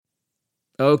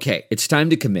Okay, it's time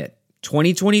to commit.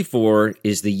 2024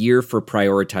 is the year for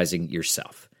prioritizing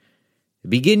yourself.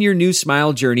 Begin your new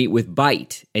smile journey with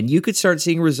Byte, and you could start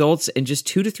seeing results in just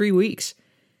 2 to 3 weeks.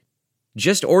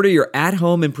 Just order your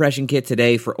at-home impression kit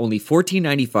today for only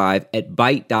 $14.95 at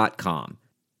Byte.com.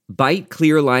 Byte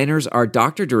clear liners are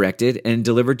doctor-directed and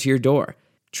delivered to your door.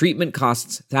 Treatment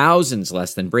costs thousands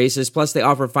less than braces, plus they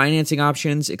offer financing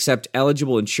options, accept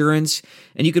eligible insurance,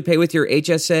 and you could pay with your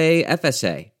HSA,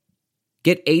 FSA.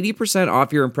 Get 80%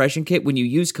 off your impression kit when you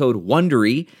use code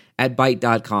WONDERY at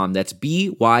Byte.com. That's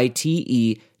BYTE.com.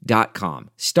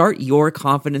 Start your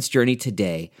confidence journey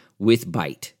today with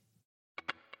Byte.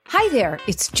 Hi there,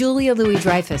 it's Julia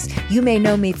Louis-Dreyfus. You may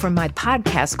know me from my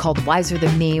podcast called Wiser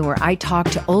Than Me, where I talk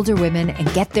to older women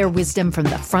and get their wisdom from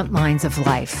the front lines of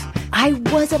life. I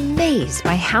was amazed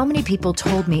by how many people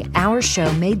told me our show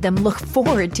made them look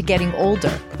forward to getting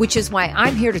older, which is why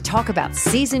I'm here to talk about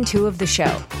season 2 of the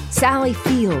show. Sally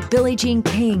Field, Billie Jean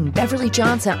King, Beverly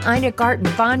Johnson, Ina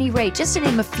Garten, Bonnie Raitt, just to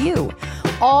name a few.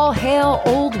 All hail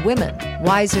old women.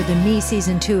 Wiser Than Me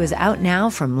season 2 is out now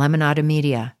from Lemonada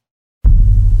Media.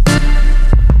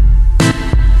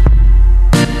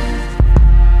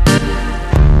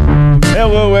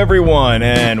 Hello, everyone,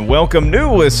 and welcome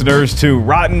new listeners to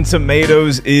Rotten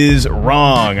Tomatoes is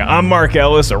Wrong. I'm Mark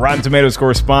Ellis, a Rotten Tomatoes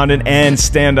correspondent and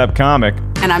stand-up comic.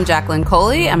 And I'm Jacqueline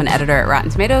Coley. I'm an editor at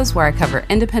Rotten Tomatoes, where I cover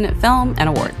independent film and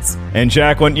awards. And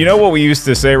Jacqueline, you know what we used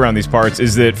to say around these parts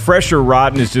is that fresh or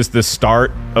rotten is just the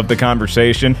start of the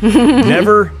conversation.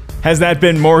 Never has that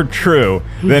been more true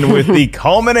than with the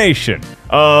culmination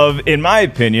of, in my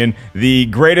opinion, the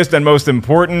greatest and most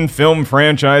important film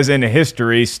franchise in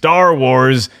history, Star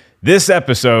Wars. This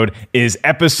episode is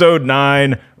Episode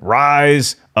 9,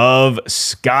 Rise of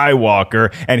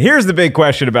Skywalker. And here's the big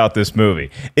question about this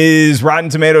movie. Is Rotten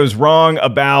Tomatoes wrong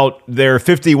about their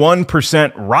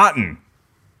 51% rotten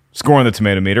score on the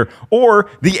tomato meter, or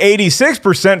the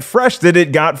 86% fresh that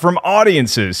it got from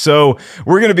audiences? So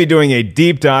we're going to be doing a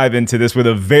deep dive into this with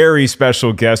a very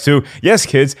special guest who, yes,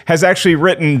 kids, has actually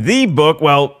written the book,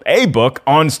 well, a book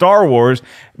on Star Wars.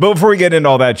 But before we get into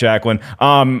all that, Jacqueline,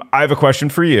 I have a question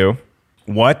for you.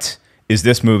 What is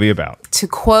this movie about? To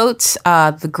quote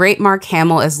the great Mark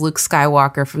Hamill as Luke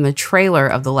Skywalker from the trailer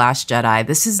of The Last Jedi,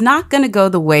 this is not going to go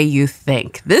the way you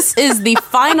think. This is the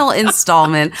final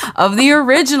installment of the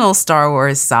original Star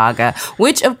Wars saga,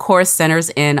 which of course centers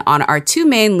in on our two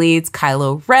main leads,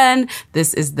 Kylo Ren.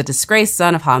 This is the disgraced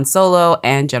son of Han Solo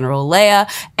and General Leia,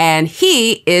 and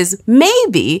he is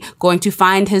maybe going to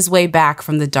find his way back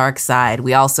from the dark side.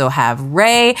 We also have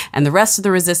Rey and the rest of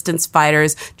the Resistance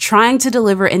fighters trying to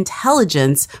deliver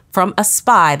intelligence from a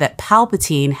spy that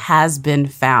Palpatine has been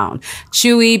found.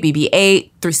 Chewie, BB-8,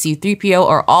 C-3PO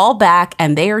are all back,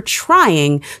 and they are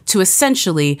trying to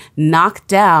essentially knock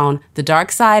down the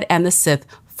dark side and the Sith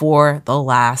for the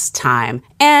last time.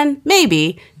 And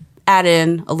maybe add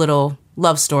in a little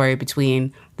love story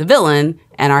between the villain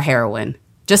and our heroine,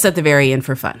 just at the very end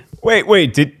for fun.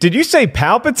 Wait, did you say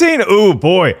Palpatine? Ooh,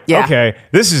 boy. Yeah. Okay,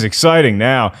 this is exciting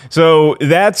now. So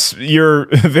that's your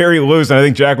very loose, and I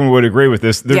think Jacqueline would agree with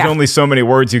this. There's only so many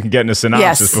words you can get in a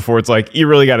synopsis before it's like, you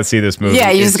really got to see this movie. Yeah,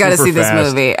 you just got to see this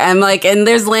movie. And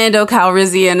there's Lando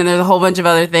Calrissian, and there's a whole bunch of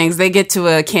other things. They get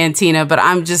to a cantina, but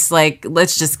I'm just like,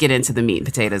 let's just get into the meat and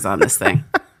potatoes on this thing.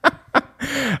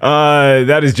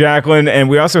 That is Jacqueline, and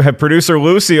we also have producer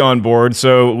Lucy on board.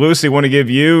 So Lucy, want to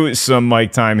give you some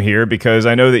mic time here because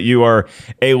I know that you are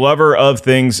a lover of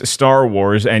things Star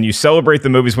Wars and you celebrate the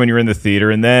movies when you're in the theater,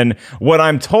 and then what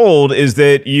I'm told is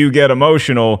that you get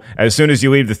emotional as soon as you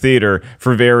leave the theater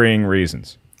for varying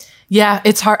reasons. Yeah,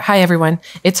 it's hard. Hi, everyone.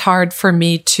 It's hard for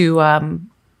me to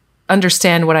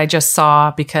understand what I just saw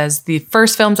because the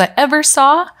first films I ever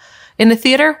saw in the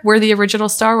theater were the original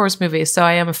Star Wars movies, so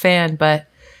I am a fan, but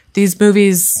these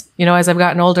movies, as I've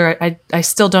gotten older, I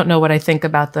still don't know what I think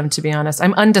about them, to be honest.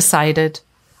 I'm undecided.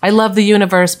 I love the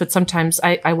universe, but sometimes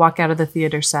I walk out of the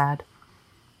theater sad.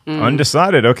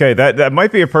 Undecided. Okay, that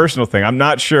might be a personal thing. I'm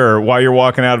not sure why you're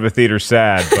walking out of a theater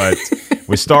sad, but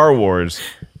with Star Wars,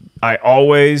 I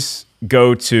always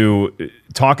go to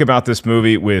talk about this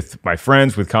movie with my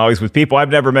friends, with colleagues, with people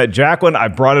I've never met. Jacqueline, I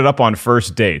brought it up on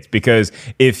first dates because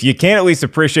if you can't at least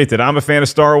appreciate that I'm a fan of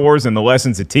Star Wars and the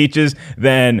lessons it teaches,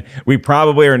 then we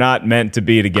probably are not meant to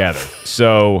be together.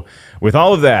 So with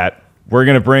all of that, we're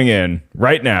going to bring in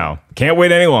right now, can't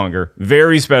wait any longer,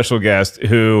 very special guest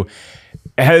who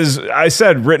has, I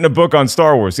said, written a book on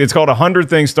Star Wars. It's called 100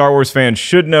 Things Star Wars Fans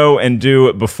Should Know and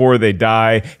Do Before They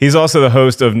Die. He's also the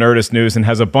host of Nerdist News and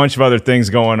has a bunch of other things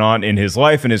going on in his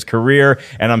life and his career.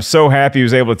 And I'm so happy he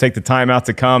was able to take the time out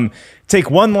to come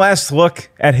take one last look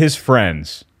at his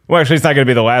friends. Well, actually, it's not going to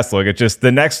be the last look. It's just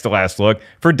the next to last look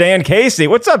for Dan Casey.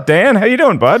 What's up, Dan? How you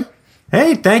doing, bud?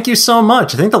 Hey, thank you so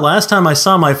much. I think the last time I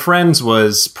saw my friends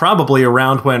was probably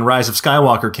around when Rise of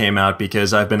Skywalker came out,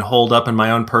 because I've been holed up in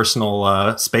my own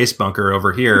personal space bunker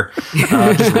over here,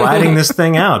 just riding this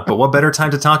thing out. But what better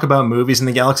time to talk about movies in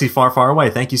the galaxy far, far away?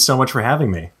 Thank you so much for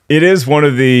having me. It is one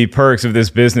of the perks of this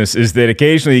business is that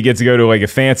occasionally you get to go to like a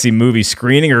fancy movie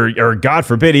screening or God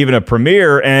forbid, even a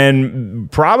premiere.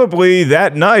 And probably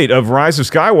that night of Rise of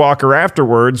Skywalker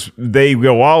afterwards, they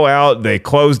go all out. They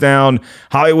close down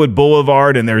Hollywood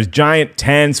Boulevard and there's giant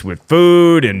tents with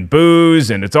food and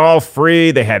booze and it's all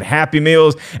free. They had Happy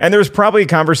Meals. And there's probably a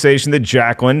conversation that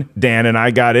Jacqueline, Dan, and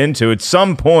I got into at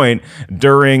some point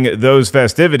during those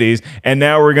festivities. And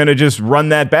now we're going to just run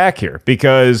that back here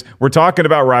because we're talking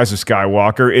about Rise of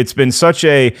Skywalker. It's been such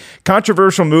a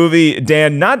controversial movie,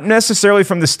 Dan, not necessarily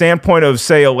from the standpoint of,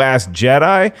 say, A Last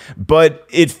Jedi, but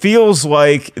it feels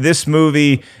like this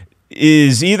movie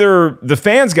is either the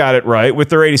fans got it right with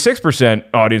their 86%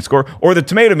 audience score or the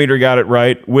tomato meter got it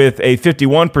right with a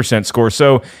 51% score.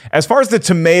 So as far as the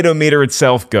tomato meter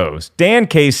itself goes, Dan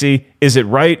Casey, is it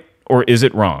right or is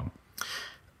it wrong?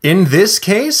 In this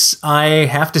case, I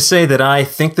have to say that I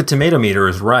think the tomato meter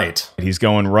is right. He's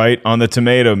going right on the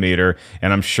tomato meter,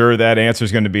 and I'm sure that answer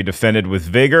is going to be defended with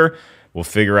vigor. We'll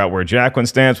figure out where Jacqueline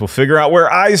stands. We'll figure out where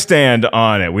I stand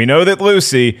on it. We know that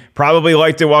Lucy probably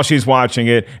liked it while she's watching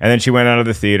it, and then she went out of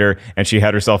the theater and she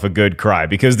had herself a good cry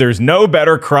because there's no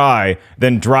better cry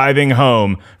than driving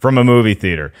home from a movie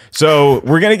theater. So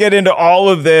we're going to get into all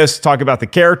of this, talk about the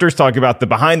characters, talk about the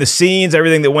behind the scenes,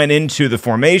 everything that went into the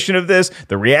formation of this,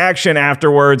 the reaction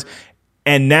afterwards.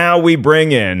 And now we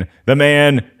bring in the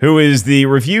man who is the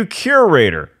review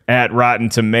curator at Rotten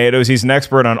Tomatoes. He's an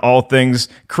expert on all things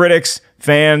critics,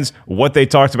 fans, what they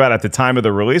talked about at the time of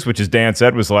the release, which, as Dan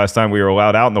said, was the last time we were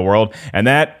allowed out in the world. And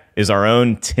that is our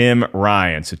own Tim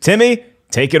Ryan. So, Timmy,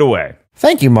 take it away.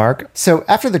 Thank you, Mark. So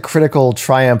after the critical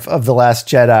triumph of The Last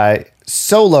Jedi,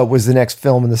 Solo was the next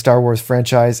film in the Star Wars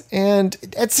franchise, and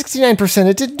at 69%,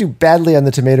 it didn't do badly on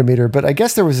the tomato meter, but I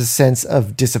guess there was a sense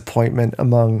of disappointment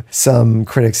among some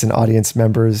critics and audience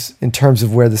members in terms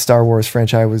of where the Star Wars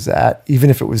franchise was at, even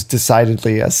if it was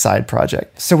decidedly a side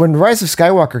project. So when Rise of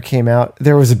Skywalker came out,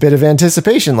 there was a bit of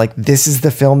anticipation, like this is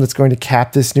the film that's going to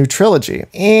cap this new trilogy.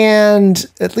 And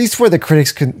at least where the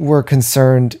critics were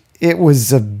concerned, it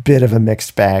was a bit of a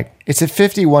mixed bag. It's at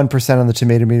 51% on the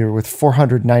tomato meter with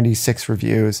 496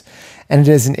 reviews, and it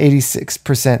is an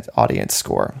 86% audience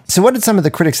score. So what did some of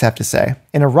the critics have to say?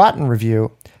 In a Rotten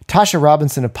review, Tasha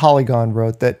Robinson of Polygon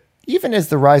wrote that even as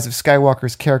the Rise of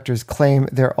Skywalker's characters claim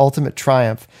their ultimate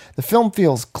triumph, the film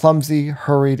feels clumsy,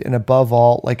 hurried, and above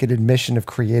all, like an admission of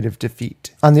creative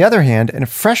defeat. On the other hand, in a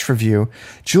fresh review,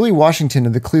 Julie Washington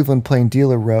of the Cleveland Plain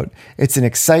Dealer wrote, "It's an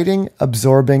exciting,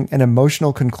 absorbing, and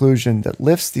emotional conclusion that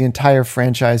lifts the entire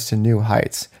franchise to new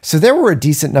heights." So there were a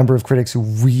decent number of critics who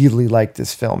really liked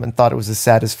this film and thought it was a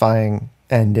satisfying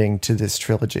ending to this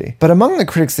trilogy. But among the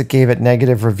critics that gave it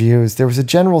negative reviews, there was a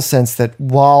general sense that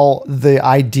while the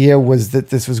idea was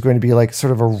that this was going to be like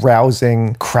sort of a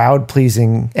rousing,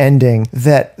 crowd-pleasing ending,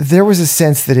 that there was a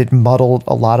sense that it muddled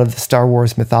a lot of the Star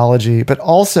Wars mythology, but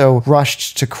also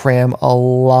rushed to cram a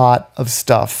lot of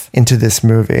stuff into this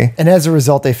movie. And as a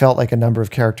result, they felt like a number of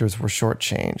characters were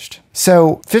shortchanged.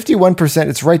 So 51%,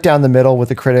 it's right down the middle with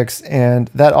the critics, and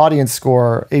that audience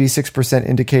score, 86%,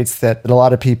 indicates that a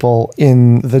lot of people in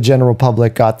the general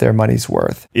public got their money's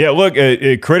worth. Yeah, look,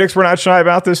 critics were not shy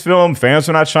about this film. Fans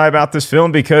were not shy about this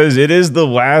film because it is the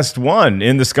last one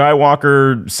in the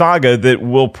Skywalker saga that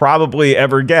we'll probably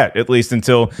ever get, at least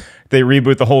until they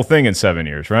reboot the whole thing in 7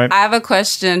 years, right? I have a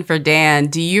question for Dan.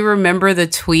 Do you remember the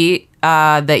tweet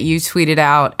that you tweeted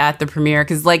out at the premiere?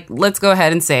 Because, like, let's go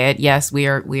ahead and say it. Yes, we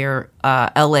are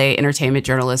LA entertainment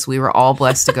journalists. We were all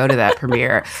blessed to go to that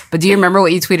premiere. But do you remember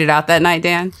what you tweeted out that night,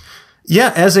 Dan?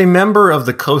 Yeah, as a member of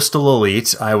the coastal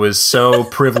elite, I was so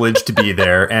privileged to be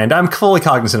there, and I'm fully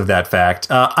cognizant of that fact.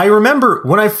 I remember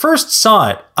when I first saw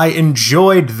it, I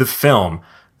enjoyed the film,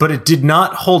 but it did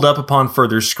not hold up upon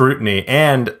further scrutiny,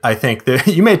 and I think that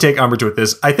you may take umbrage with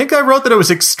this. I think I wrote that it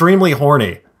was extremely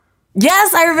horny.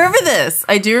 Yes, I remember this.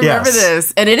 I do remember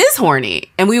this. And it is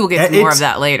horny, and we will get to more of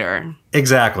that later.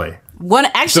 Exactly.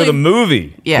 So the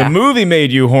movie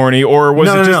made you horny, or was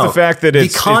it just the fact that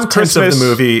it's contents of the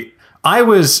movie? I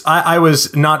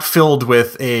was not filled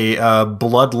with a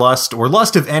bloodlust or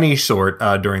lust of any sort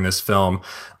during this film.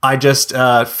 I just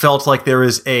felt like there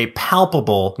is a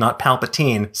palpable, not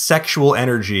Palpatine, sexual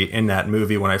energy in that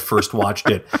movie when I first watched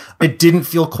it. It didn't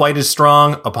feel quite as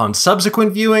strong upon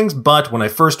subsequent viewings, but when I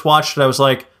first watched it, I was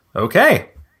like, okay,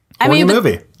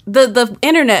 movie. the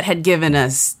internet had given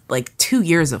us like 2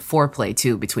 years of foreplay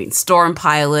too, between Storm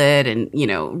Pilot and,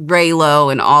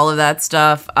 Raylo and all of that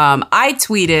stuff. I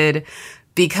tweeted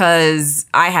because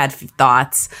I had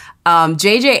thoughts.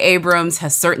 J.J. Abrams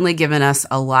has certainly given us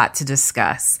a lot to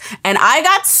discuss. And I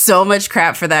got so much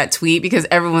crap for that tweet because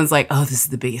everyone's like, oh, this is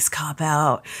the biggest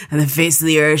cop-out. And the face of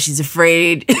the earth, she's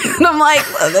afraid. And I'm like,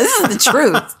 well, this is the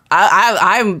truth.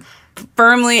 I'm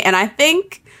firmly, and I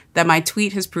think that my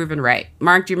tweet has proven right.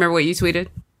 Mark, do you remember what you tweeted?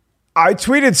 I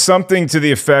tweeted something to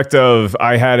the effect of,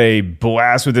 I had a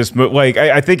blast with this movie. Like,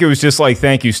 I think it was just like,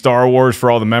 thank you, Star Wars,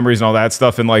 for all the memories and all that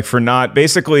stuff. And like, for not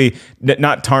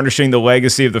tarnishing the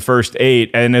legacy of the first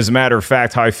 8. And as a matter of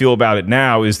fact, how I feel about it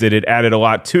now is that it added a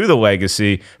lot to the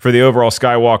legacy for the overall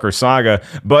Skywalker saga.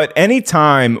 But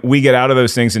anytime we get out of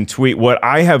those things and tweet, what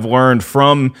I have learned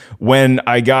from when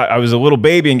I was a little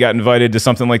baby and got invited to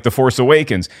something like The Force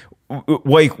Awakens,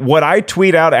 like what I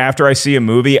tweet out after I see a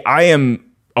movie, I am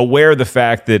aware of the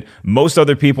fact that most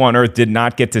other people on Earth did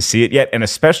not get to see it yet. And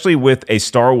especially with a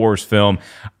Star Wars film,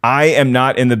 I am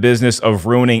not in the business of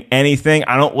ruining anything.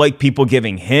 I don't like people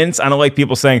giving hints. I don't like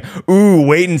people saying, ooh,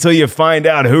 wait until you find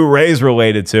out who Rey's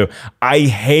related to. I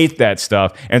hate that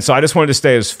stuff. And so I just wanted to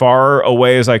stay as far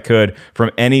away as I could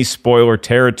from any spoiler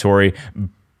territory.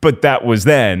 But that was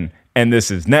then, and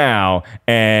this is now.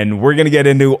 And we're going to get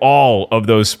into all of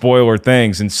those spoiler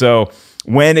things. And so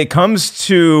when it comes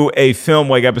to a film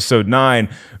like Episode 9,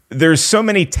 there's so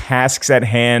many tasks at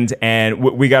hand, and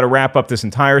we got to wrap up this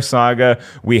entire saga.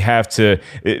 We have to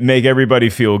make everybody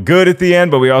feel good at the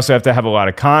end, but we also have to have a lot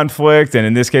of conflict. And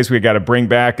in this case, we got to bring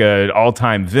back an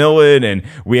all-time villain, and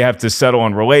we have to settle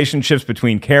on relationships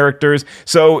between characters.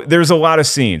 So there's a lot of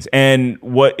scenes. And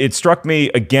what it struck me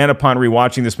again upon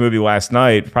rewatching this movie last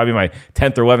night, probably my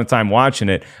 10th or 11th time watching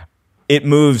it, it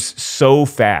moves so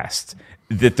fast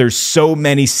that there's so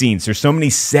many scenes, there's so many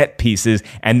set pieces,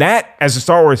 and that, as a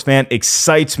Star Wars fan,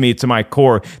 excites me to my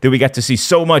core that we got to see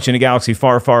so much in a galaxy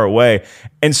far, far away.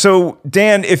 And so,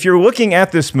 Dan, if you're looking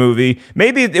at this movie,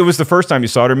 maybe it was the first time you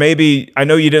saw it, or maybe, I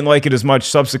know you didn't like it as much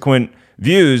subsequent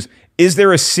views, is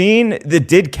there a scene that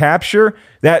did capture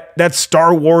that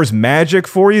Star Wars magic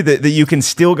for you that you can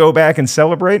still go back and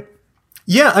celebrate?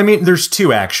 Yeah, I mean, there's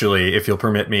two, actually, if you'll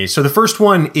permit me. So the first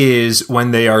one is when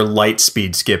they are light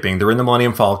speed skipping. They're in the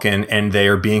Millennium Falcon, and they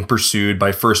are being pursued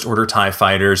by First Order TIE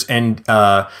fighters, and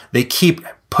they keep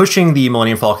pushing the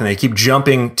Millennium Falcon. They keep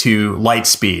jumping to light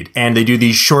speed, and they do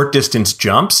these short distance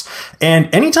jumps. And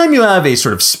anytime you have a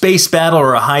sort of space battle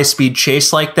or a high speed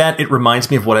chase like that, it reminds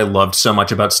me of what I loved so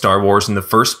much about Star Wars in the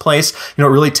first place. You know,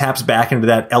 it really taps back into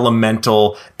that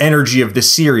elemental energy of the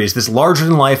series, this larger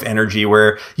than life energy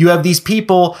where you have these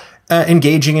people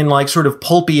engaging in like sort of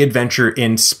pulpy adventure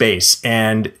in space,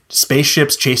 and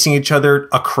spaceships chasing each other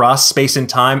across space and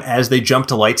time as they jump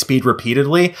to light speed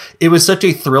repeatedly. It was such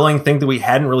a thrilling thing that we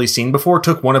hadn't really seen before. It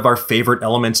took one of our favorite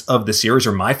elements of the series,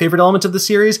 or my favorite element of the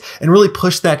series, and really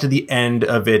pushed that to the end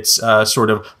of its sort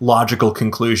of logical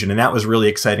conclusion. And that was really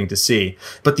exciting to see.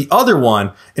 But the other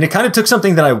one, and it kind of took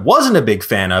something that I wasn't a big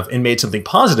fan of and made something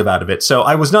positive out of it. So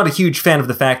I was not a huge fan of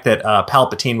the fact that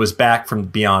Palpatine was back from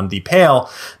beyond the pale,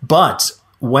 but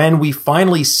when we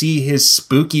finally see his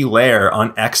spooky lair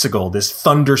on Exegol, this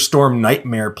thunderstorm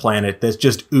nightmare planet that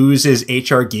just oozes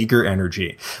H.R. Giger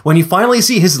energy. When you finally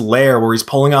see his lair where he's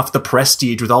pulling off the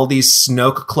Prestige with all these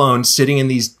Snoke clones sitting in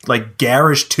these like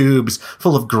garish tubes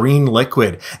full of green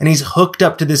liquid, and he's hooked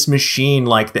up to this machine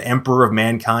like the Emperor of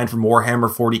Mankind from Warhammer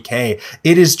 40k.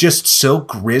 It is just so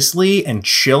grisly and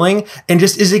chilling, and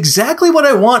just is exactly what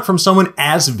I want from someone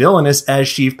as villainous as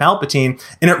Sheev Palpatine,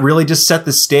 and it really just set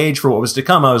the stage for what was to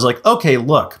come. I was like, okay,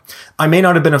 look, I may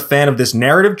not have been a fan of this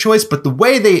narrative choice, but the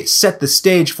way they set the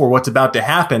stage for what's about to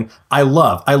happen, I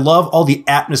love. I love all the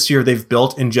atmosphere they've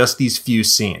built in just these few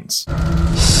scenes.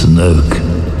 Snoke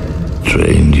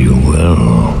trained you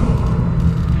well.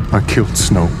 I killed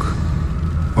Snoke.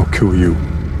 I'll kill you.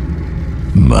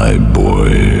 My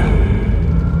boy,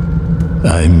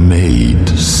 I made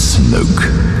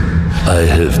Snoke. I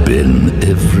have been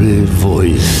every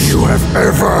voice you have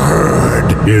ever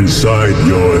heard inside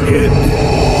your head.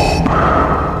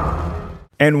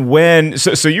 And when,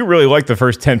 so you really like the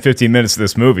first 10, 15 minutes of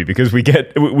this movie, because we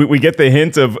get the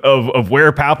hint of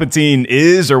where Palpatine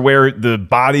is, or where the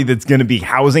body that's going to be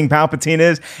housing Palpatine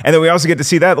is. And then we also get to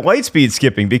see that light speed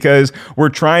skipping, because we're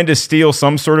trying to steal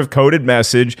some sort of coded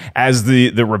message as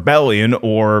the rebellion,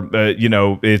 or,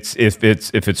 if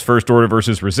it's First Order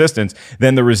versus Resistance,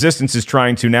 then the Resistance is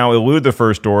trying to now elude the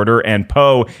First Order. And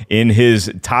Poe, in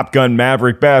his Top Gun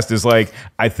Maverick best, is like,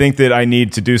 I think that I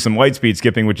need to do some light speed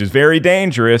skipping, which is very dangerous.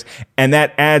 dangerous, and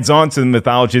that adds on to the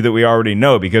mythology that we already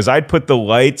know, because I'd put the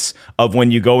lights of when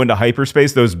you go into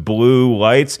hyperspace, those blue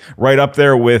lights, right up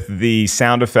there with the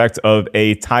sound effect of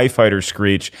a TIE fighter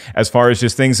screech, as far as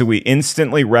just things that we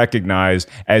instantly recognize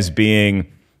as being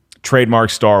trademark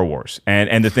Star Wars,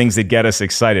 and the things that get us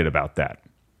excited about that.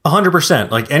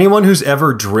 100%. Like, anyone who's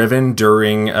ever driven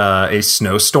during a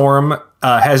snowstorm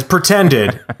has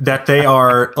pretended that they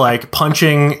are like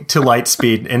punching to light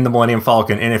speed in the Millennium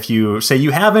Falcon. And if you say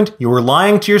you haven't, you were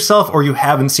lying to yourself, or you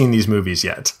haven't seen these movies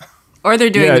yet. Or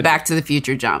they're doing the Back to the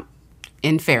Future jump,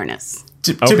 in fairness.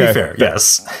 To be fair,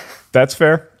 yes. That's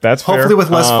fair. That's fair. Hopefully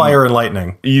with less fire and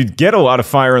lightning. You get a lot of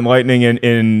fire and lightning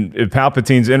in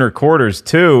Palpatine's inner quarters,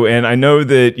 too. And I know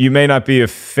that you may not be a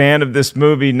fan of this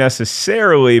movie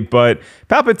necessarily, but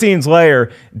Palpatine's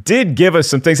lair did give us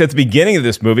some things at the beginning of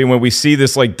this movie when we see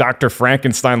this like Dr.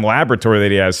 Frankenstein laboratory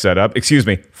that he has set up. Excuse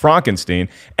me, Frankenstein.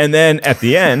 And then at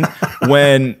the end,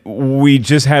 when we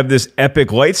just have this epic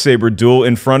lightsaber duel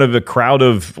in front of a crowd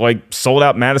of like sold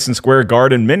out Madison Square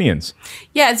Garden minions.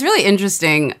 Yeah, it's really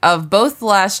interesting. Of both The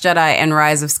Last Jedi and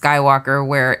Rise of Skywalker,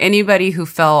 where anybody who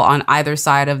fell on either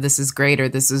side of this is great or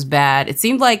this is bad, it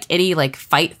seemed like any like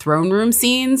fight throne room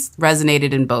scenes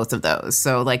resonated in both of those.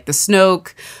 So like the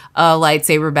Snoke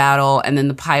lightsaber battle and then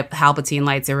the Palpatine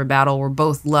lightsaber battle were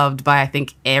both loved by, I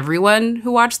think, everyone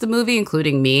who watched the movie,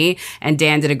 including me. And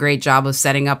Dan did a great job of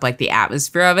setting up like the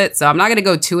atmosphere of it. So I'm not going to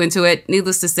go too into it.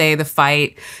 Needless to say, the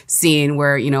fight scene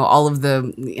where, you know, all of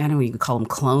the, I don't know, you could call them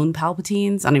clone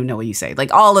Palpatines. I don't even know what you say.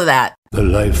 Like all of that. The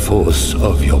life force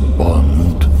of your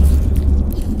bond.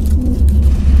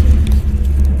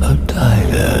 A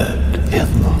dyad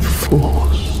in the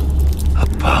force. A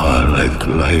power like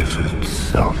life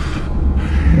itself.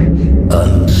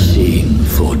 Unseen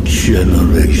for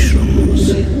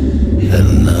generations.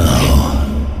 And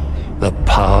now, the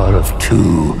power of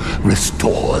two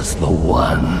restores the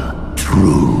one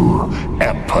true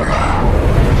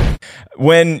emperor.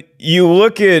 When you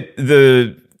look at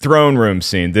the throne room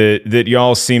scene that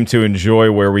y'all seem to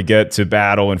enjoy, where we get to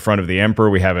battle in front of the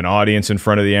Emperor, we have an audience in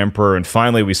front of the Emperor, and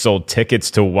finally we sold tickets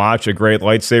to watch a great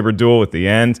lightsaber duel at the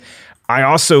end. I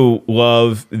also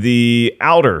love the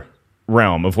outer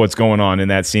realm of what's going on in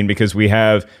that scene, because we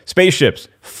have spaceships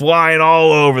flying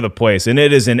all over the place, and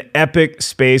it is an epic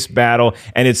space battle,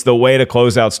 and it's the way to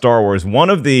close out Star Wars. One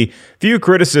of the few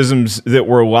criticisms that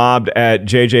were lobbed at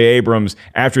J.J. Abrams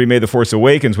after he made The Force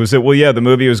Awakens was that, well, yeah, the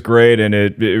movie was great, and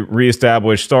it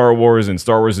reestablished Star Wars, and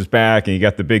Star Wars is back, and you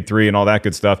got the big three and all that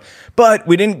good stuff, but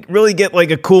we didn't really get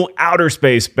like a cool outer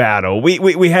space battle.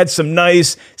 We had some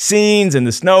nice scenes in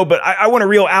the snow, but I want a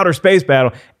real outer space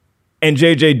battle. And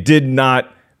JJ did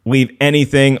not leave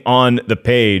anything on the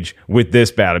page with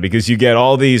this battle, because you get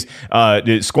all these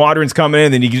squadrons coming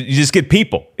in, and you just get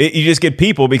people. You just get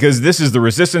people, because this is the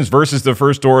Resistance versus the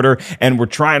First Order, and we're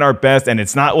trying our best, and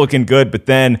it's not looking good. But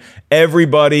then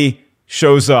everybody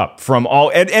shows up from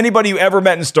anybody you ever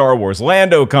met in Star Wars.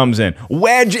 Lando comes in.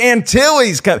 Wedge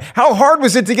Antilles comes. How hard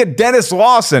was it to get Dennis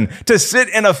Lawson to sit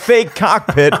in a fake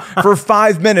cockpit for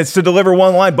 5 minutes to deliver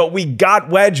one line? But we got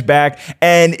Wedge back,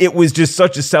 and it was just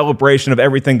such a celebration of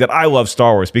everything that I love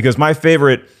Star Wars, because my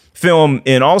favorite film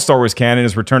in all Star Wars canon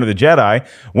is Return of the Jedi.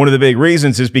 One of the big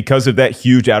reasons is because of that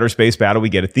huge outer space battle we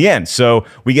get at the end. So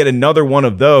we get another one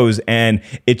of those, and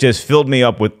it just filled me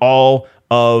up with all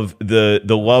of the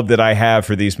love that I have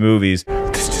for these movies.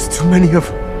 There's just too many of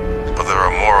them. But there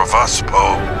are more of us,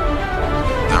 Poe.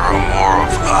 There are more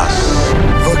of us.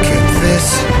 Look at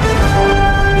this.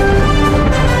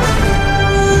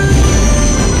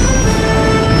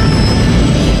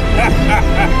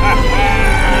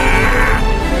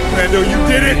 Lando, you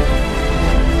did it!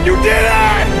 You did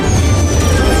it!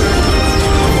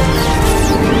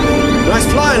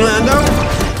 Nice flying, Lando.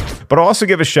 But I'll also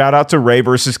give a shout out to Rey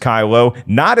versus Kylo,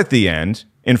 not at the end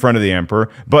in front of the Emperor,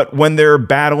 but when they're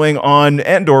battling on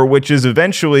Endor, which is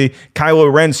eventually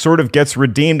Kylo Ren sort of gets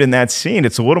redeemed in that scene.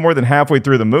 It's a little more than halfway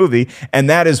through the movie, and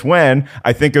that is when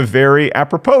I think a very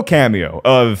apropos cameo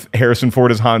of Harrison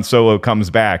Ford as Han Solo comes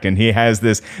back, and he has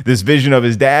this vision of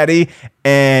his daddy,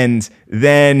 and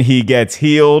then he gets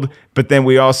healed. But then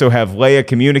we also have Leia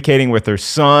communicating with her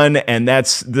son, and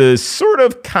that's the sort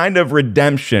of kind of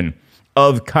redemption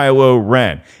of Kylo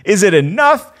Ren. Is it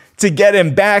enough to get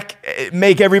him back,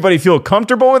 make everybody feel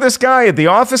comfortable with this guy at the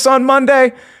office on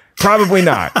Monday? Probably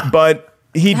not, but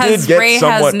he did get Rey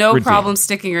somewhat has no redeemed. problem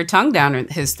sticking her tongue down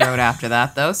his throat after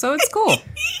that, though, so it's cool.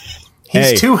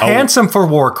 He's too handsome for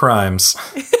war crimes.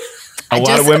 A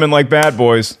lot of women like bad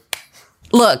boys.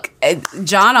 Look,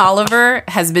 John Oliver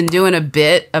has been doing a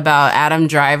bit about Adam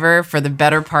Driver for the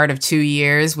better part of 2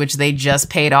 years, which they just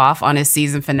paid off on his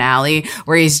season finale,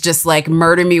 where he's just like,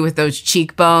 murder me with those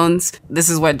cheekbones. This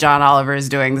is what John Oliver is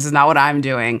doing. This is not what I'm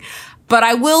doing. But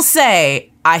I will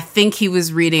say, I think he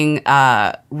was reading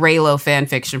Reylo fan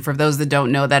fiction. For those that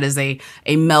don't know, that is a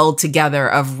meld together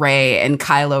of Rey and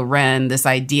Kylo Ren, this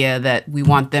idea that we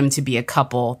want them to be a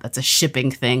couple. That's a shipping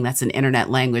thing. That's an internet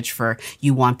language for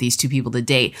you want these two people to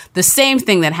date. The same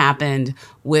thing that happened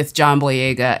with John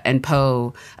Boyega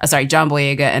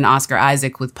and Oscar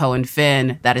Isaac with Poe and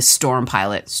Finn. That is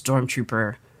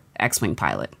Stormtrooper, X-Wing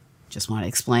pilot. Just want to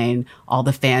explain all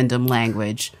the fandom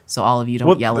language so all of you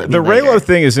don't yell at me the later. Reylo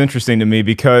thing is interesting to me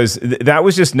because that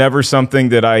was just never something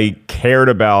that I cared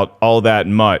about all that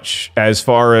much. As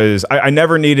far as I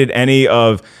never needed any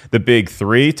of the big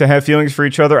three to have feelings for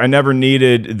each other. I never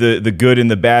needed the good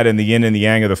and the bad and the yin and the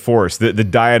yang of the Force, the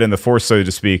diet and the Force, so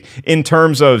to speak. In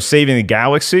terms of saving the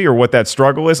galaxy or what that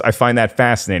struggle is, I find that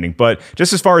fascinating. But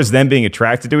just as far as them being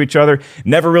attracted to each other,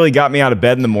 never really got me out of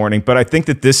bed in the morning. But I think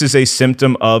that this is a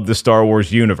symptom of the Star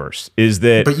Wars universe. Is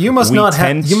that? But you must not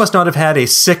have had a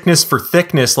sickness for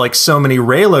thickness like so many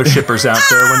Reylo shippers out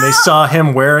there when they saw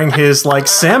him wearing his like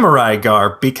samurai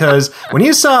garb. Because when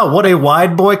you saw what a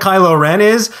wide boy Kylo Ren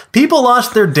is, people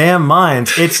lost their damn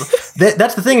minds. It's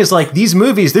that's the thing is like these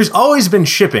movies. There's always been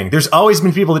shipping. There's always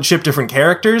been people that ship different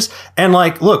characters. And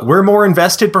like, look, we're more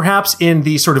invested perhaps in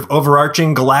the sort of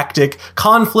overarching galactic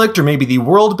conflict or maybe the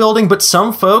world building. But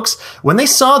some folks, when they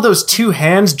saw those two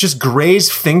hands just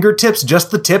graze fingertips, just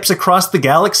the tips across the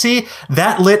galaxy,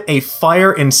 that lit a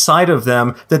fire inside of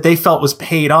them that they felt was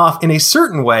paid off in a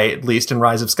certain way, at least in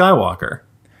Rise of Skywalker.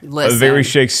 Listen. A very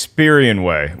Shakespearean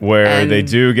way where they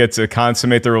do get to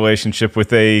consummate the relationship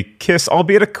with a kiss,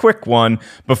 albeit a quick one,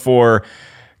 before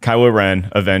Kylo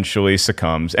Ren eventually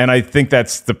succumbs. And I think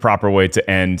that's the proper way to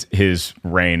end his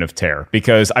reign of terror.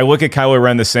 Because I look at Kylo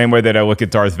Ren the same way that I look at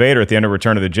Darth Vader at the end of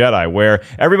Return of the Jedi, where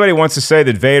everybody wants to say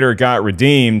that Vader got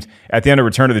redeemed at the end of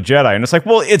Return of the Jedi. And it's like,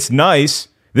 well, it's nice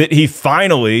that he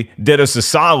finally did us a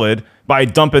solid by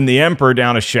dumping the Emperor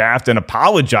down a shaft and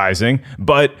apologizing.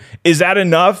 But is that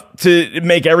enough to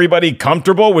make everybody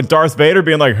comfortable with Darth Vader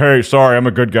being like, hey, sorry, I'm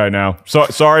a good guy now.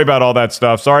 Sorry about all that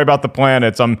stuff. Sorry about the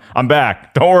planets. I'm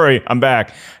back. Don't worry, I'm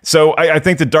back. So I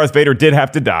think that Darth Vader did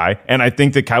have to die, and I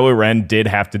think that Kylo Ren did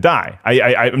have to die.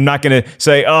 I'm not going to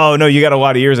say, oh, no, you got a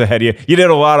lot of years ahead of you. You did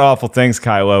a lot of awful things,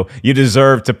 Kylo. You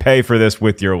deserve to pay for this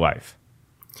with your life.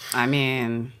 I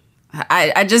mean,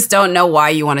 I just don't know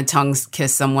why you want to tongue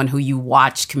kiss someone who you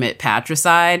watch commit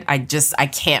patricide. I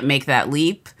can't make that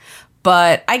leap,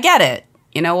 but I get it.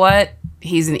 You know what?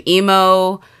 He's an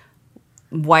emo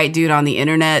white dude on the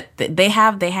internet. They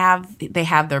have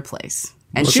their place.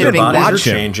 And shipping their bodies watch are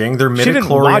him. changing. Their She didn't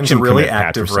midichlorians watch are him really commit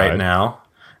active patricide. right now.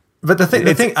 But the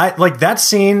thing, I like that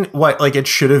scene. Like it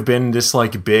should have been this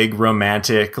like big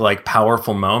romantic, like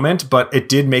powerful moment, but it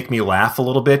did make me laugh a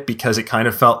little bit because it kind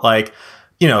of felt like,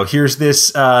 you know, here's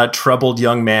this troubled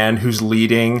young man who's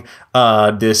leading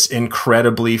this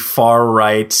incredibly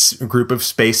far-right group of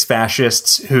space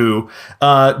fascists who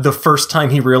the first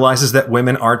time he realizes that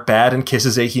women aren't bad and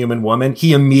kisses a human woman,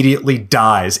 he immediately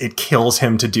dies. It kills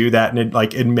him to do that and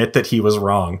like admit that he was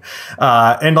wrong.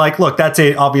 And like, look, that's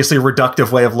a obviously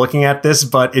reductive way of looking at this,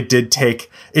 but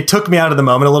it took me out of the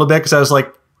moment a little bit because I was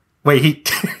like, wait,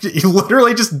 he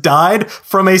literally just died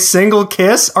from a single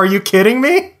kiss? Are you kidding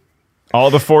me? All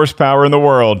the force power in the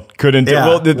world couldn't do. Yeah,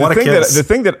 Well, the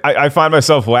thing that I find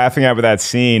myself laughing at with that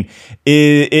scene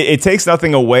is it takes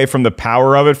nothing away from the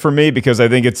power of it for me because I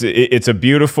think it's a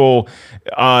beautiful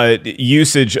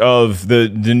usage of the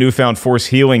newfound force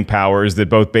healing powers that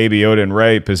both Baby Yoda and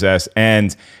Rey possess.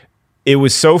 And it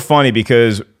was so funny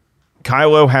because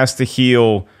Kylo has to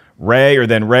heal Rey, or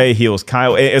then Rey heals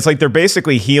Kylo. It's like they're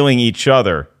basically healing each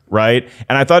other. Right?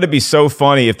 And I thought it'd be so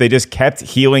funny if they just kept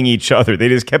healing each other. They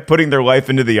just kept putting their life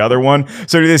into the other one.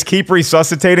 So they just keep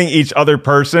resuscitating each other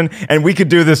person. And we could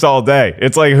do this all day.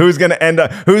 It's like, who's going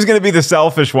to be the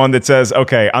selfish one that says,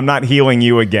 okay, I'm not healing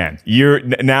you again. You're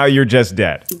just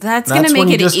dead. That's going to make when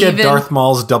you it just even. get Darth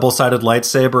Maul's double-sided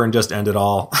lightsaber and just end it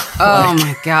all. Oh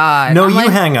my God. No,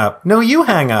 hang up. No, you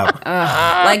hang up.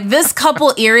 Like this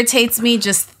couple irritates me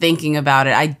just thinking about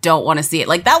it. I don't want to see it.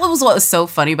 Like that was what was so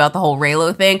funny about the whole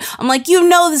Reylo thing. I'm like,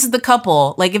 this is the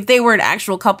couple. Like if they were an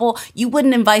actual couple, you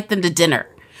wouldn't invite them to dinner.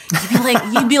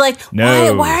 You'd be like,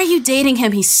 No. why are you dating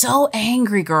him? He's so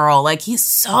angry, girl. Like, he's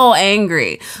so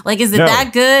angry. Like, is it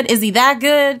that good? Is he that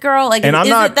good, girl? Like, is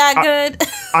it that good?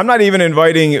 I'm not even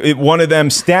inviting one of them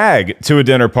stag to a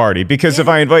dinner party, because if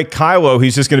I invite Kylo,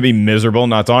 he's just going to be miserable,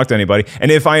 not talk to anybody.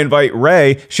 And if I invite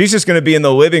Rey, she's just going to be in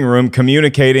the living room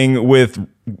communicating with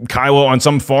Kylo on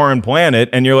some foreign planet.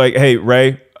 And you're like, hey,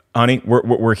 Rey, honey,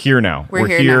 we're here now. We're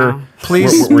here now.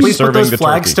 Please, we're please put serving those the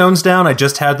flagstones down. I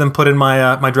just had them put in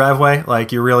my my driveway.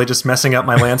 Like, you're really just messing up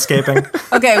my landscaping.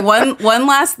 Okay, one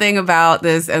last thing about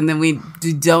this, and then we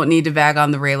don't need to bag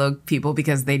on the Raylo people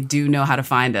because they do know how to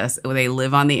find us. They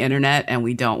live on the internet, and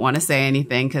we don't want to say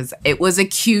anything because it was a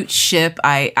cute ship.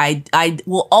 I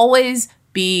will always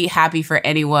be happy for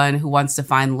anyone who wants to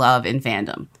find love in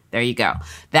fandom. There you go.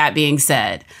 That being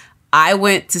said, I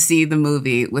went to see the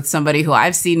movie with somebody who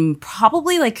I've seen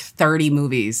probably like 30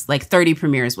 movies, like 30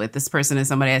 premieres with. This person is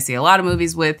somebody I see a lot of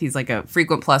movies with. He's like a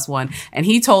frequent plus one. And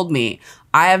he told me,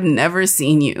 I have never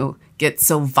seen you get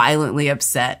so violently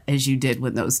upset as you did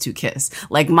when those two kissed.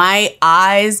 Like, my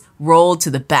eyes rolled to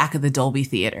the back of the Dolby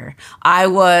Theater. I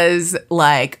was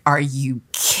like, are you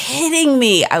kidding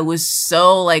me? I was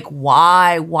so like,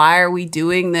 why are we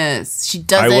doing this? She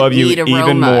doesn't I love you need a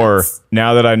even more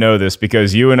now that I know this,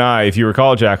 because you and I, if you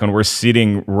recall, Jacqueline, we're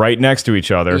sitting right next to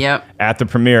each other at the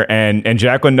premiere, and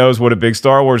Jacqueline knows what a big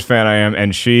Star Wars fan I am,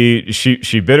 and she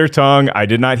bit her tongue. I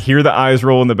did not hear the eyes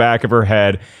roll in the back of her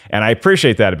head, and I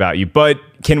appreciate that about you. But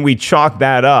can we chalk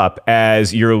that up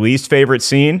as your least favorite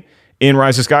scene in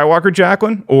Rise of Skywalker,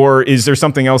 Jacqueline? Or is there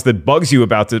something else that bugs you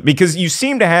about this? Because you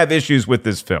seem to have issues with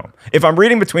this film. If I'm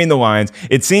reading between the lines,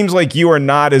 it seems like you are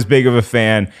not as big of a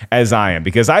fan as I am,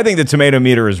 because I think the tomato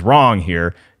meter is wrong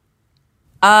here.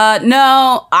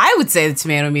 No, I would say the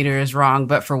tomato meter is wrong,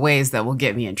 but for ways that will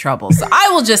get me in trouble. So I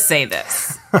will just say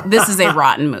this. This is a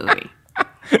rotten movie.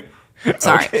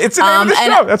 Sorry. Okay. It's the name of the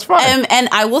show. That's fine. And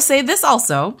I will say this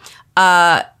also.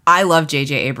 I love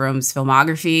J.J. Abrams'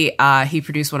 filmography. He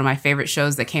produced one of my favorite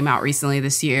shows that came out recently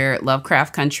this year,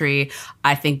 Lovecraft Country.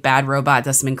 I think Bad Robot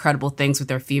does some incredible things with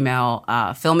their female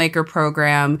filmmaker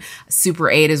program.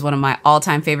 Super 8 is one of my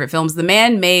all-time favorite films. The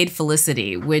man made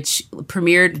Felicity, which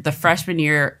premiered the freshman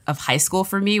year of high school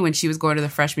for me when she was going to the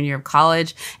freshman year of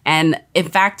college. And in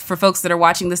fact, for folks that are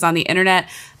watching this on the internet,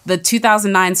 the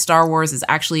 2009 Star Wars is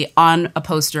actually on a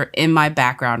poster in my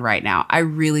background right now. I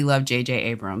really love J.J.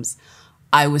 Abrams.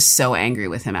 I was so angry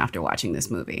with him after watching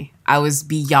this movie. I was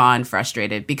beyond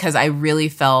frustrated because I really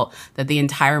felt that the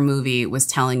entire movie was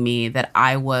telling me that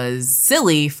I was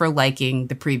silly for liking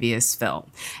the previous film.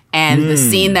 And the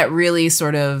scene that really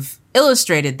sort of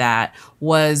illustrated that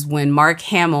was when Mark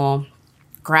Hamill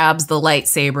grabs the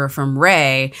lightsaber from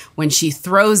Rey when she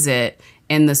throws it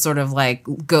in the sort of like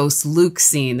ghost Luke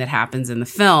scene that happens in the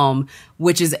film,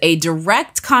 which is a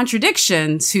direct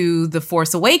contradiction to the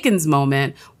Force Awakens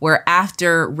moment where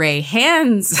after Rey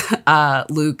hands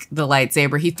Luke the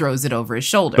lightsaber, he throws it over his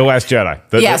shoulder. The Last Jedi.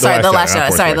 The Last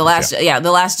Jedi.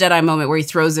 The Last Jedi moment where he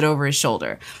throws it over his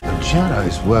shoulder. A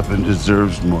Jedi's weapon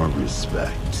deserves more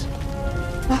respect.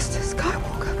 Master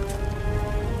Skywalker.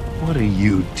 What are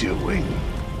you doing?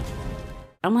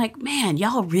 I'm like, man,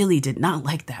 y'all really did not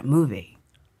like that movie.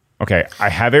 Okay, I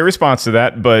have a response to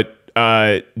that, but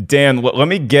Dan, let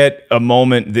me get a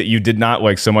moment that you did not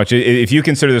like so much. If you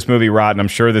consider this movie rotten, I'm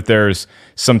sure that there's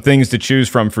some things to choose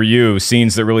from for you,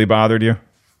 scenes that really bothered you.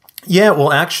 Yeah,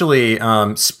 well, actually,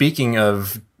 speaking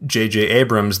of J.J.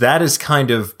 Abrams, that is kind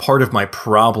of part of my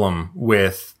problem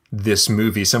with this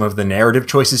movie, some of the narrative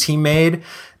choices he made.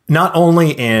 Not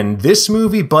only in this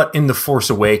movie, but in The Force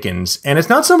Awakens. And it's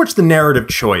not so much the narrative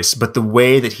choice, but the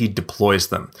way that he deploys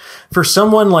them. For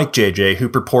someone like JJ, who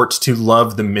purports to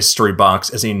love the mystery box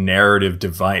as a narrative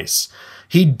device,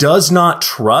 he does not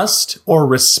trust or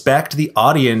respect the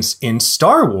audience in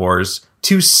Star Wars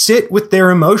to sit with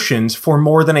their emotions for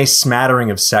more than a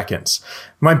smattering of seconds.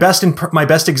 My best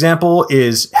example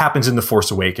happens in The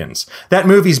Force Awakens. That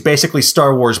movie's basically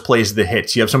Star Wars plays the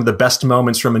hits. You have some of the best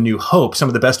moments from A New Hope, some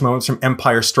of the best moments from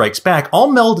Empire Strikes Back,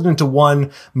 all melded into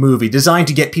one movie designed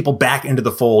to get people back into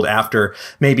the fold after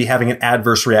maybe having an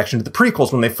adverse reaction to the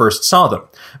prequels when they first saw them.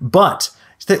 But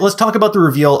let's talk about the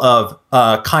reveal of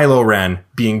Kylo Ren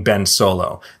being Ben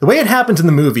Solo. The way it happens in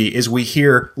the movie is we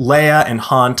hear Leia and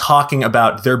Han talking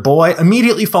about their boy,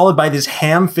 immediately followed by this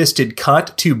ham-fisted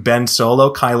cut to Ben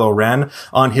Solo, Kylo Ren,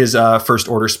 on his First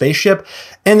Order spaceship.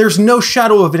 And there's no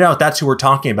shadow of a doubt that's who we're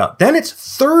talking about. Then it's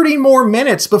 30 more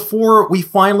minutes before we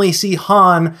finally see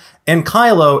Han and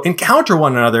Kylo encounter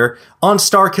one another on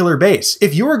Starkiller Base.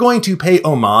 If you are going to pay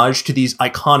homage to these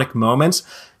iconic moments,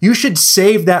 you should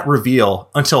save that reveal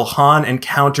until Han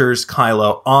encounters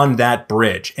Kylo on that bridge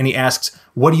Ridge. And he asks,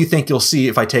 what do you think you'll see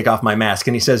if I take off my mask?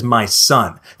 And he says, my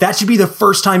son. That should be the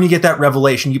first time you get that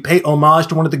revelation. You pay homage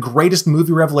to one of the greatest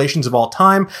movie revelations of all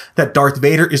time, that Darth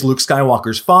Vader is Luke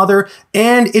Skywalker's father.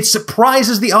 And it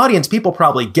surprises the audience. People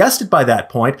probably guessed it by that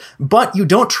point, but you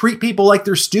don't treat people like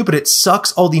they're stupid. It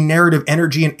sucks all the narrative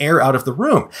energy and air out of the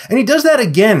room. And he does that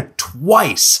again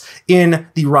twice in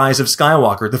The Rise of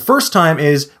Skywalker. The first time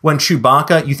is when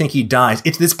Chewbacca, you think he dies.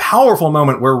 It's this powerful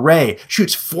moment where Rey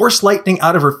shoots force lightning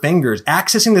out of her fingers,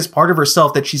 accessing this part of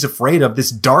herself that she's afraid of, this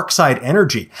dark side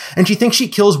energy. And she thinks she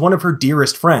kills one of her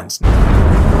dearest friends.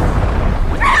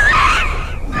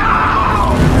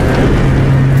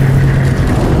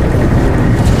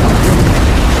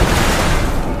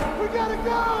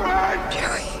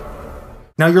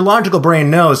 Now, your logical brain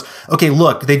knows, okay,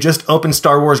 look, they just opened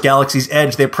Star Wars Galaxy's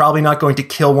Edge. They're probably not going to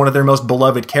kill one of their most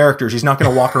beloved characters. He's not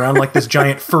going to walk around like this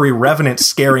giant furry revenant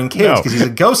scaring kids because he's a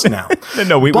ghost now.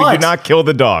 No, we do not kill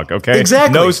the dog, okay?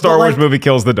 Exactly. No Star Wars movie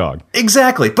kills the dog.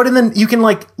 Exactly. But then you can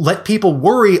let people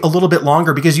worry a little bit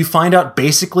longer because you find out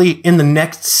basically in the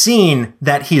next scene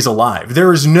that he's alive.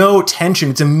 There is no tension.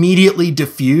 It's immediately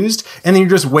diffused. And then you're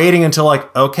just waiting until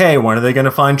okay, when are they going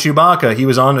to find Chewbacca? He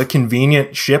was on a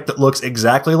convenient ship that looks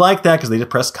exactly like that because they just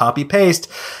pressed copy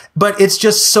paste. But it's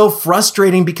just so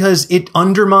frustrating because it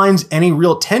undermines any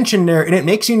real tension there, and it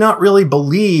makes you not really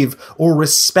believe or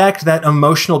respect that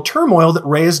emotional turmoil that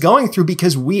Rey is going through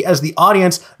because we as the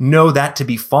audience know that to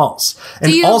be false.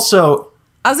 And also,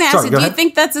 I was going to ask you, do you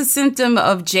think that's a symptom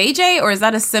of JJ, or is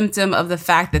that a symptom of the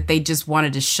fact that they just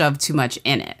wanted to shove too much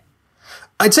in it?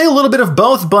 I'd say a little bit of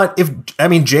both, but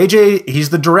JJ, he's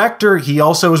the director. He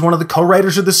also is one of the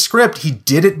co-writers of the script. He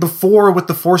did it before with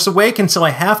The Force Awakens, so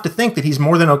I have to think that he's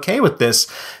more than okay with this.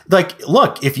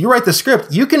 Look, if you write the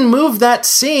script, you can move that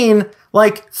scene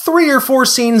 3 or 4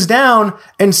 scenes down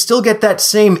and still get that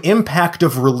same impact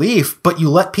of relief, but you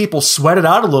let people sweat it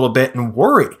out a little bit and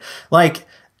worry.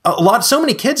 So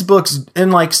many kids' books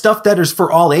and stuff that is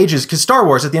for all ages, because Star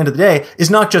Wars at the end of the day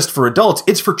is not just for adults,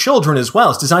 it's for children as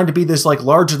well. It's designed to be this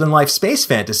larger than life space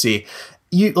fantasy.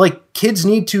 Kids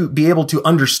need to be able to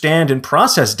understand and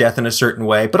process death in a certain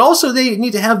way, but also they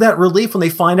need to have that relief when they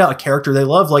find out a character they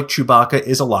love like Chewbacca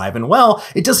is alive and well.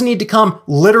 It doesn't need to come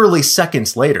literally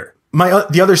seconds later.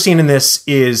 The other scene in this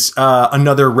is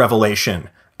another revelation,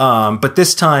 but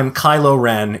this time Kylo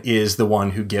Ren is the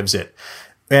one who gives it.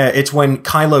 It's when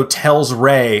Kylo tells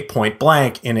Rey point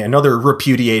blank in another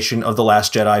repudiation of The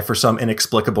Last Jedi for some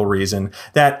inexplicable reason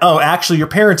that, actually your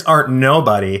parents aren't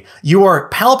nobody. You are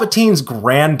Palpatine's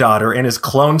granddaughter, and his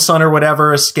clone son or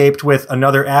whatever escaped with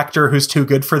another actor who's too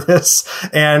good for this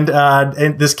and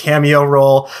this cameo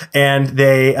role. And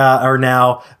they are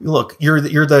now, look, you're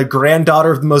the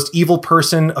granddaughter of the most evil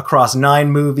person across 9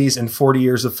 movies and 40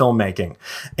 years of filmmaking.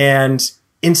 And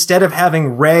instead of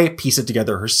having Rey piece it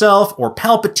together herself or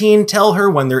Palpatine tell her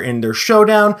when they're in their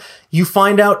showdown, you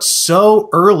find out so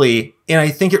early, and I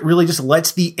think it really just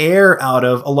lets the air out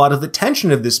of a lot of the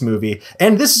tension of this movie.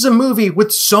 And this is a movie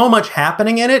with so much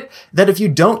happening in it that if you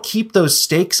don't keep those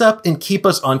stakes up and keep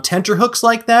us on tenterhooks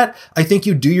like that, I think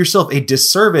you do yourself a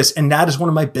disservice, and that is one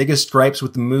of my biggest gripes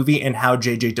with the movie and how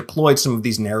JJ deployed some of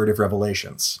these narrative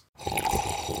revelations.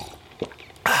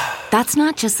 That's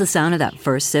not just the sound of that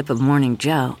first sip of Morning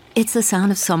Joe. It's the sound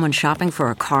of someone shopping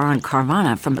for a car on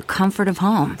Carvana from the comfort of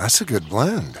home. That's a good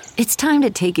blend. It's time to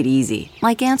take it easy,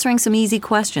 like answering some easy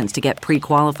questions to get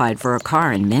pre-qualified for a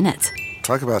car in minutes.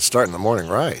 Talk about starting the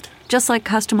morning right. Just like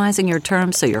customizing your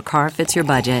terms so your car fits your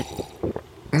budget.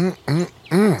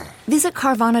 Visit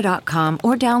Carvana.com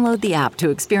or download the app to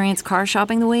experience car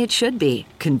shopping the way it should be.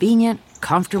 Convenient,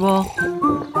 comfortable.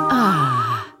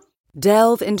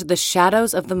 Delve into the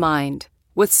shadows of the mind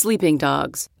with Sleeping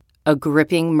Dogs, a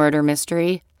gripping murder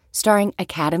mystery starring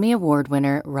Academy Award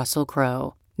winner Russell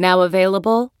Crowe. Now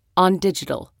available on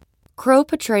digital. Crowe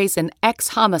portrays an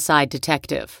ex-homicide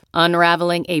detective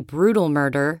unraveling a brutal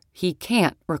murder he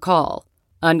can't recall.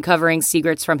 Uncovering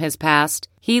secrets from his past,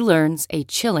 he learns a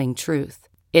chilling truth.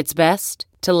 It's best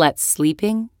to let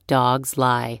sleeping dogs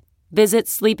lie. Visit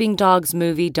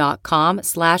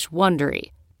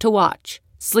sleepingdogsmovie.com/Wondery to watch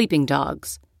Sleeping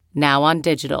Dogs, now on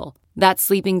digital. That's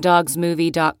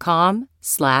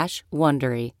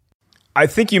sleepingdogsmovie.com/Wondery. I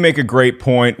think you make a great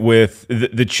point with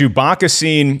the Chewbacca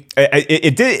scene.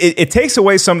 It takes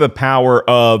away some of the power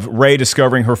of Rey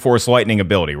discovering her Force Lightning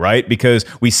ability, right? Because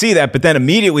we see that, but then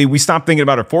immediately we stop thinking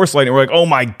about her Force Lightning. We're like, oh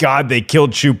my God, they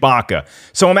killed Chewbacca.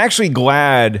 So I'm actually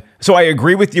glad. So I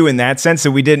agree with you in that sense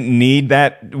that we didn't need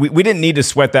that. We didn't need to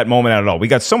sweat that moment out at all. We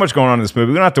got so much going on in this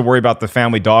movie. We don't have to worry about the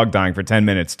family dog dying for 10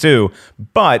 minutes too.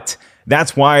 But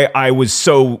that's why I was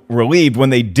so relieved when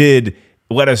they did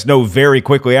let us know very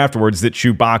quickly afterwards that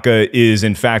Chewbacca is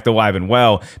in fact alive and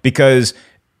well, because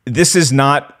this is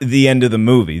not the end of the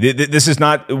movie. This is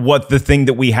not what the thing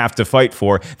that we have to fight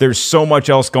for. There's so much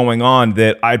else going on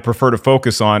that I'd prefer to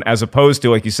focus on, as opposed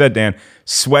to, like you said, Dan,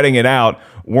 sweating it out,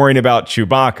 worrying about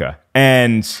Chewbacca.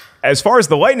 And as far as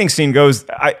the lightning scene goes,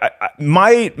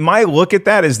 my look at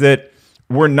that is that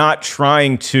we're not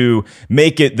trying to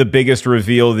make it the biggest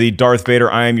reveal, the Darth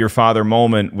Vader, I am your father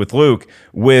moment with Luke,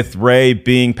 with Rey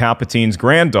being Palpatine's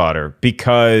granddaughter,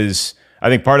 because I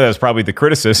think part of that is probably the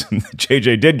criticism that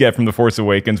JJ did get from The Force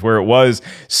Awakens, where it was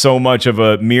so much of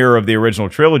a mirror of the original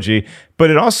trilogy.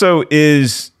 But it also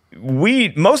is,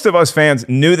 most of us fans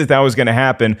knew that was going to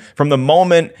happen from the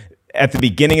moment at the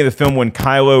beginning of the film when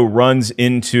Kylo runs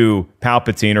into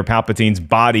Palpatine, or Palpatine's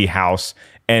body house,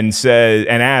 and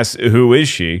asks, who is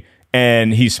she?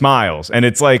 And he smiles. And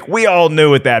it's like, we all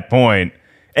knew at that point.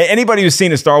 Anybody who's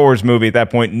seen a Star Wars movie at that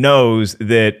point knows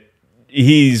that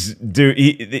he's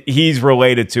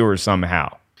related to her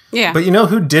somehow. Yeah. But you know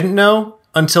who didn't know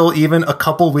until even a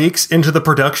couple weeks into the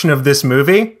production of this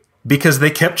movie? Because they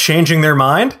kept changing their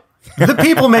mind? The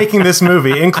people making this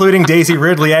movie, including Daisy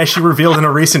Ridley, as she revealed in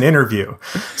a recent interview.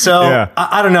 So, yeah.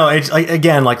 I don't know.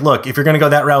 Again, look, if you're going to go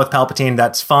that route with Palpatine,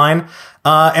 that's fine.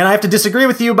 And I have to disagree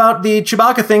with you about the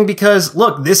Chewbacca thing, because,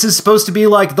 look, this is supposed to be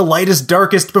like the lightest,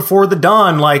 darkest before the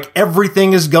dawn. Like,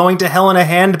 everything is going to hell in a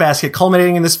handbasket,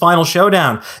 culminating in this final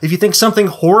showdown. If you think something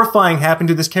horrifying happened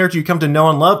to this character you come to know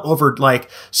and love over,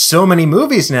 so many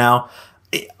movies now,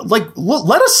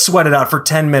 let us sweat it out for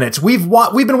 10 minutes. We've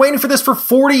been waiting for this for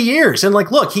 40 years. And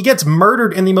look, he gets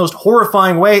murdered in the most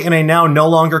horrifying way in a now no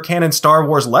longer canon Star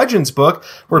Wars Legends book,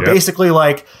 where basically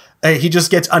he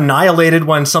just gets annihilated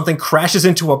when something crashes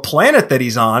into a planet that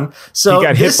he's on. So he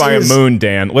got hit by a moon,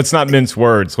 Dan. Let's not mince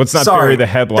words. Let's not bury the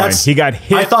headline. He got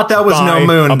hit. I thought that was no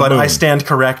moon, but I stand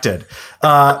corrected.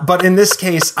 But in this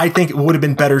case, I think it would have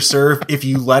been better served if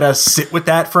you let us sit with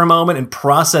that for a moment and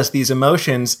process these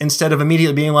emotions, instead of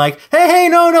immediately being like, hey,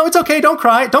 no, it's okay. Don't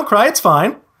cry, it's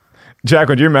fine.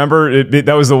 Jacqueline, do you remember?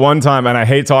 That was the one time, and I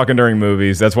hate talking during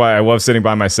movies. That's why I love sitting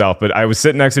by myself. But I was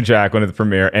sitting next to Jacqueline at the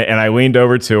premiere, and I leaned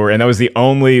over to her, and that was the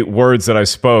only words that I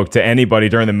spoke to anybody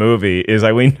during the movie, is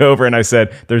I leaned over and I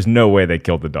said, there's no way they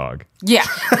killed the dog. Yeah.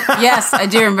 Yes, I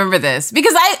do remember this.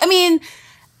 Because I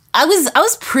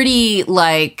was pretty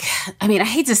I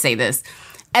hate to say this.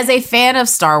 As a fan of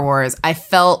Star Wars, I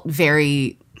felt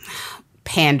very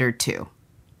pandered to.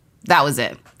 That was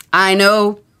it. I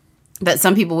know that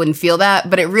some people wouldn't feel that,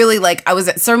 but it really, I was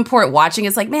at some point watching,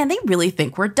 it's man, they really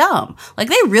think we're dumb. They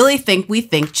really think we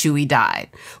think Chewie died.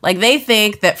 They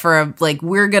think that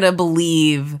we're gonna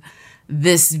believe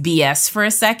this BS for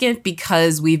a second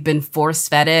because we've been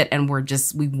force-fed it and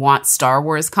we want Star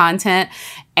Wars content.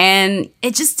 And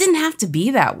it just didn't have to be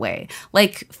that way.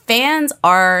 Fans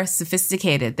are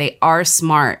sophisticated. They are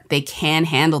smart. They can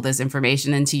handle this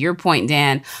information. And to your point,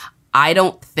 Dan, I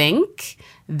don't think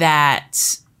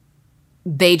that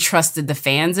they trusted the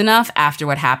fans enough after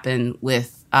what happened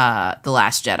with The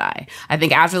Last Jedi. I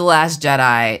think after The Last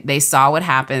Jedi, they saw what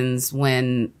happens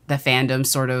when the fandom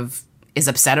sort of is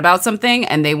upset about something,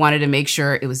 and they wanted to make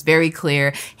sure it was very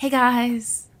clear, hey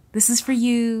guys, this is for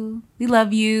you. We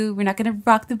love you. We're not going to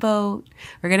rock the boat.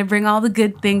 We're going to bring all the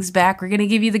good things back. We're going to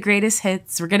give you the greatest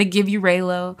hits. We're going to give you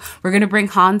Reylo. We're going to bring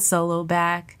Han Solo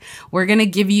back. We're going to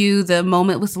give you the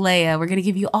moment with Leia. We're going to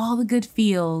give you all the good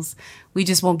feels. We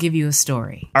just won't give you a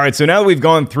story. All right, so now that we've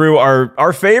gone through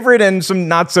our favorite and some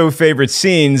not so favorite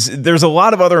scenes, there's a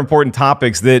lot of other important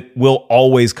topics that will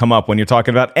always come up when you're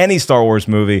talking about any Star Wars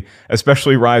movie,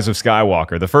 especially Rise of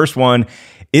Skywalker. The first one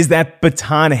is that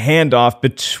baton handoff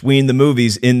between the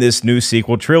movies in this new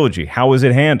sequel trilogy. How was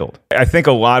it handled? I think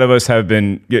a lot of us have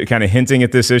been kind of hinting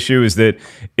at this issue, is that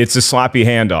it's a sloppy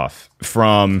handoff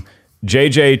from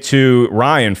JJ to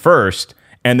Ryan first,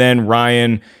 and then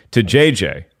Ryan to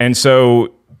JJ. And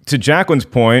so, to Jacqueline's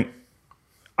point,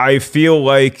 I feel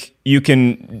like you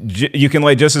can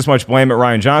lay just as much blame at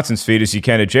Rian Johnson's feet as you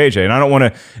can at JJ. And I don't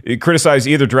want to criticize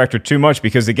either director too much,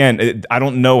 because, again, I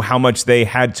don't know how much they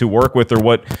had to work with, or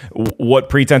what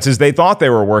pretenses they thought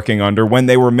they were working under when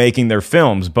they were making their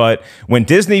films. But when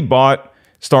Disney bought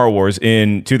Star Wars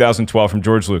in 2012 from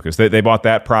George Lucas, they bought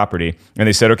that property, and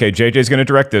they said, okay, JJ's going to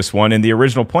direct this one. And the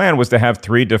original plan was to have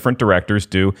 3 different directors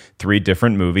do 3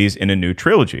 different movies in a new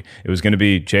trilogy. It was going to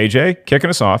be JJ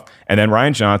kicking us off, and then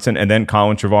Rian Johnson, and then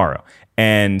Colin Trevorrow.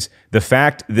 And the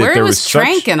fact that Where was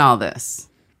Trank in all this?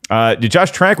 Josh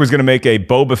Trank was going to make a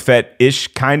Boba Fett-ish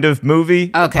kind of movie,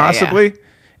 possibly. Yeah.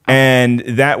 And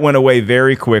that went away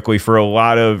very quickly for a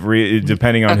lot of,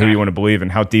 depending on who you want to believe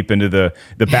and how deep into the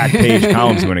back page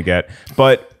columns you want to get.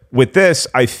 But with this,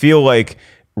 I feel like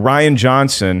Rian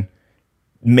Johnson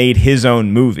made his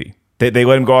own movie. They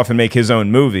let him go off and make his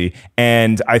own movie.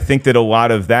 And I think that a lot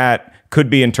of that could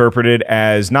be interpreted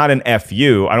as not an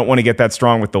FU. I don't want to get that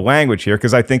strong with the language here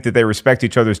because I think that they respect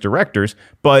each other's directors.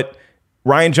 But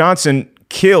Rian Johnson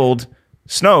killed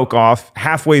Snoke off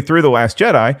halfway through The Last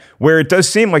Jedi, where it does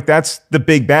seem like that's the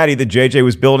big baddie that JJ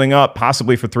was building up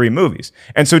possibly for 3 movies.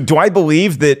 And so do I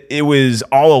believe that it was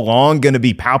all along going to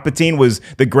be Palpatine was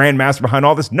the grand master behind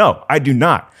all this? No, I do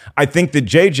not. I think that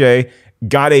JJ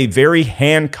got a very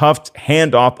handcuffed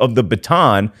handoff of the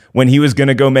baton when he was going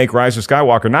to go make Rise of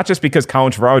Skywalker, not just because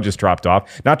Colin Trevorrow just dropped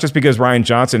off, not just because Rian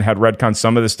Johnson had retconned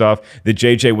some of the stuff that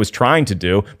JJ was trying to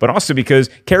do, but also because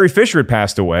Carrie Fisher had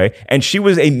passed away, and she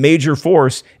was a major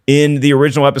force in the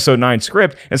original Episode 9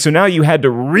 script. And so now you had to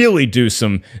really do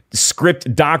some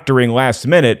script doctoring last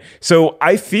minute. So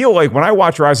I feel like when I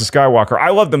watch Rise of Skywalker, I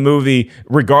love the movie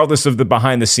regardless of the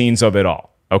behind the scenes of it all.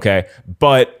 Okay,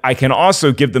 but I can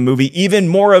also give the movie even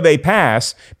more of a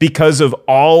pass because of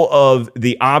all of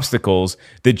the obstacles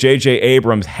that J.J.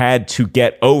 Abrams had to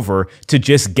get over to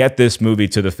just get this movie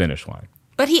to the finish line.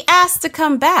 But he asked to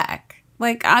come back.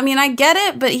 Like, I mean, I get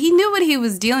it, but he knew what he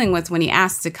was dealing with when he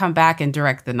asked to come back and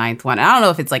direct the 9th one. I don't know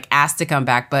if it's like asked to come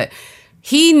back, but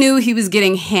he knew he was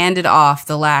getting handed off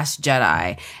The Last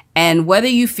Jedi. And whether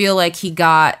you feel like he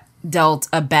got dealt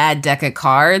a bad deck of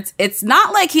cards, it's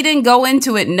not like he didn't go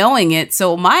into it knowing it.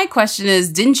 So my question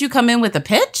is, didn't you come in with a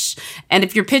pitch? And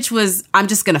if your pitch was, I'm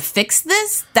just going to fix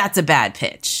this, that's a bad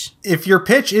pitch. If your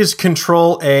pitch is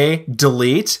Control A,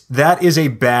 delete, that is a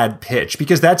bad pitch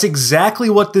because that's exactly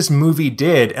what this movie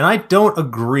did. And I don't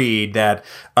agree that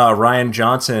Rian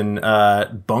Johnson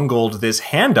bungled this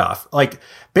handoff. Like,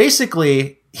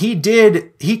 basically,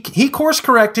 he course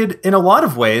corrected in a lot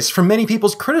of ways from many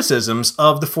people's criticisms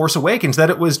of The Force Awakens, that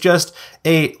it was just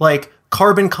a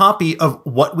carbon copy of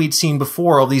what we'd seen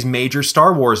before, all these major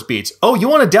Star Wars beats. Oh, you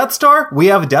want a Death Star? We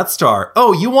have a Death Star.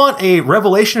 Oh, you want a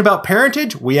revelation about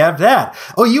parentage? We have that.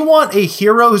 Oh, you want a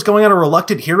hero who's going on a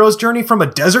reluctant hero's journey from a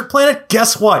desert planet?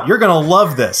 Guess what? You're going to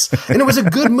love this. And it was a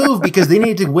good move because they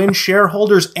needed to win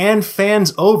shareholders and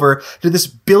fans over to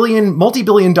this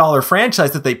multi-billion dollar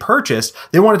franchise that they purchased.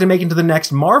 They wanted to make into the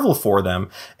next Marvel for them.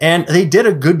 And they did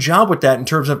a good job with that in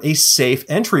terms of a safe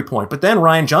entry point. But then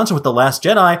Rian Johnson with The Last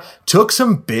Jedi took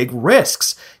some big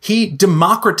risks. He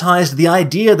democratized the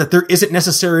idea that there isn't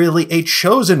necessarily a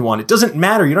chosen one. It doesn't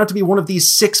matter. You don't have to be one of these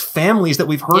 6 families that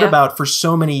we've heard about for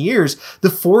so many years.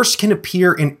 The Force can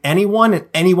appear in anyone, and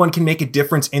anyone can make a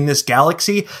difference in this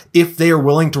galaxy if they are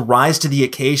willing to rise to the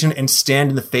occasion and stand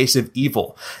in the face of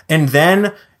evil. And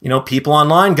then, people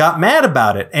online got mad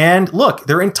about it. And look,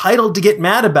 they're entitled to get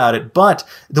mad about it. But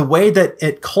the way that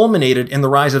it culminated in The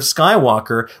Rise of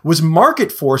Skywalker was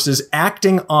market forces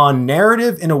acting on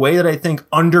narrative in a way that I think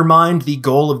undermined the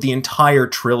goal of the entire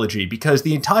trilogy, because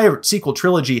the entire sequel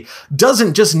trilogy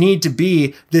doesn't just need to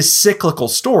be this cyclical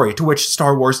story, to which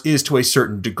Star Wars is to a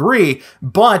certain degree,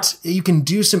 but you can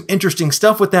do some interesting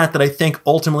stuff with that I think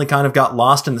ultimately kind of got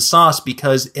lost in the sauce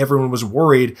because everyone was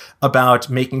worried about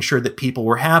making sure that people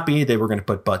were happy, they were going to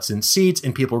put butts in seats,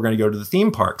 and people were going to go to the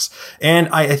theme parks. And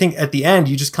I think at the end,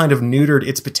 you just kind of neutered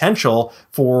its potential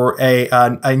for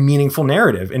a meaningful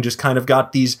narrative and just kind of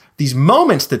got these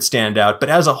moments that stand out. But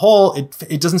as a whole,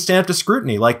 it doesn't stand up to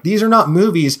scrutiny. Like, these are not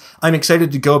movies I'm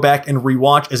excited to go back and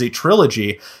rewatch as a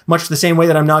trilogy, much the same way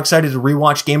that I'm not excited to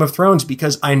rewatch Game of Thrones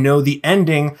because I know the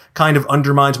ending kind of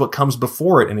undermines what comes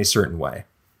before it in a certain way.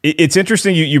 It's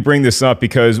interesting you bring this up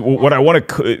because what I want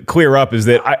to clear up is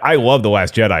that I love The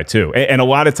Last Jedi too, and a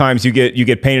lot of times you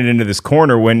get painted into this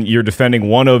corner when you're defending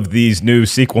one of these new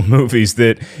sequel movies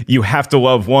that you have to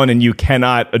love one and you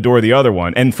cannot adore the other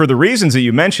one. And for the reasons that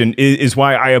you mentioned is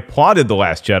why I applauded The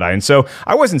Last Jedi. And so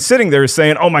I wasn't sitting there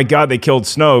saying, "Oh my God, they killed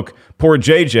Snoke. Poor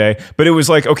JJ," but it was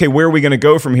like, okay, where are we going to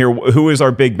go from here? Who is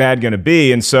our big bad going to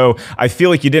be? And so I feel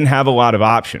like you didn't have a lot of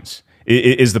options.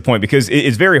 Is the point, because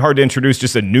it's very hard to introduce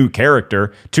just a new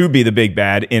character to be the big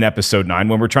bad in Episode 9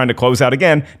 when we're trying to close out,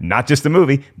 again, not just the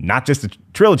movie, not just the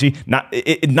trilogy,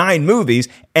 9 movies.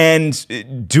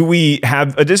 And do we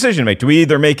have a decision to make? Do we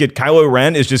either make it Kylo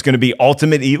Ren is just going to be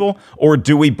ultimate evil, or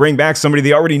do we bring back somebody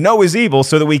they already know is evil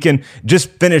so that we can just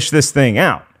finish this thing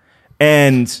out?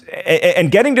 And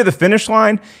getting to the finish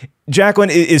line,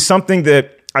 Jacqueline, is something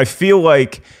that I feel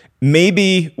like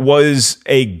maybe was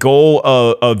a goal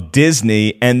of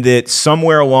Disney, and that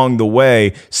somewhere along the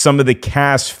way, some of the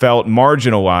cast felt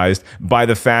marginalized by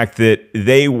the fact that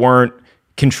they weren't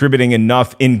contributing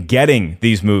enough in getting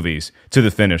these movies to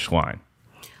the finish line.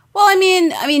 Well, I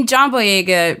mean, John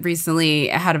Boyega recently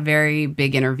had a very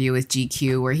big interview with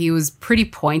GQ where he was pretty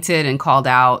pointed and called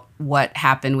out what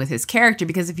happened with his character.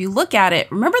 Because if you look at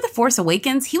it, remember The Force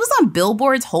Awakens? He was on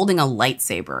billboards holding a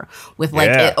lightsaber with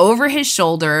it over his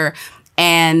shoulder.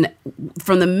 And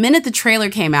from the minute the trailer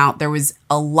came out, there was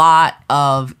a lot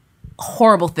of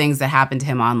horrible things that happened to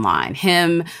him online.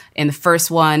 Him in the first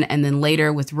one, and then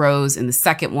later with Rose in the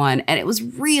second one. And it was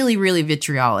really, really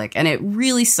vitriolic. And it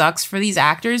really sucks for these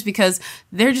actors because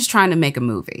they're just trying to make a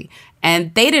movie.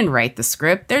 And they didn't write the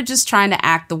script. They're just trying to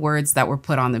act the words that were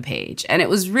put on the page. And it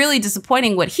was really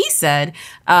disappointing what he said.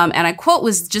 And I quote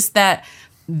was just that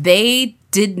they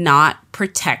did not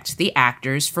protect the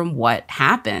actors from what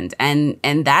happened. And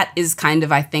that is kind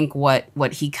of, I think,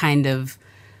 what he kind of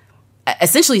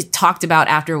essentially talked about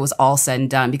after it was all said and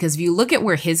done. Because if you look at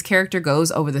where his character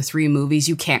goes over the 3 movies,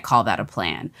 you can't call that a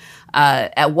plan.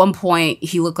 At one point,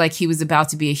 he looked like he was about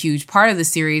to be a huge part of the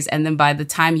series. And then by the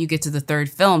time you get to the 3rd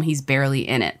film, he's barely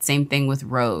in it. Same thing with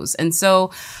Rose. And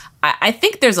so I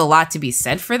think there's a lot to be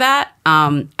said for that.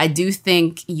 I do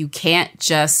think you can't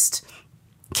just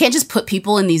put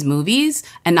people in these movies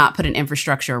and not put an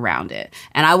infrastructure around it.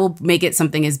 And I will make it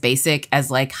something as basic as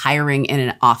like hiring in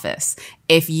an office.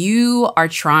 If you are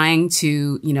trying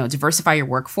to, diversify your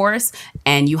workforce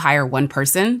and you hire one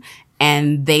person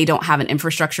and they don't have an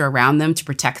infrastructure around them to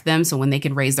protect them, so when they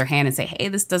can raise their hand and say, hey,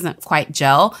 this doesn't quite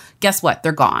gel, guess what?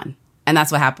 They're gone. And that's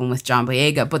what happened with John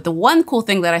Boyega. But the one cool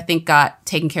thing that I think got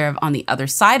taken care of on the other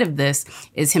side of this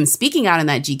is him speaking out in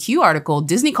that GQ article.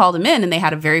 Disney called him in and they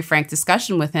had a very frank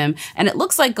discussion with him. And it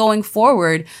looks like going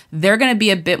forward, they're going to be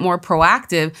a bit more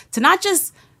proactive to not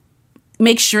just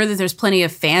make sure that there's plenty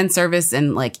of fan service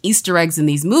and like Easter eggs in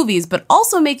these movies, but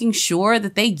also making sure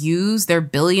that they use their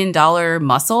billion-dollar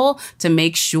muscle to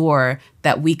make sure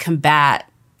that we combat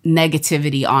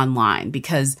negativity online,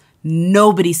 because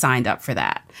nobody signed up for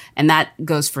that. And that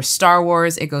goes for Star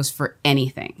Wars. It goes for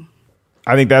anything.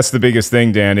 I think that's the biggest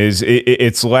thing, Dan, is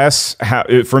it's less,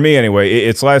 for me anyway,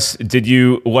 it's less, did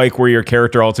you like where your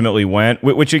character ultimately went,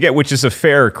 which is a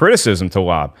fair criticism to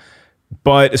lob.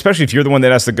 But especially if you're the one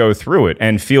that has to go through it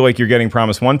and feel like you're getting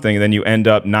promised one thing and then you end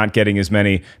up not getting as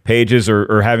many pages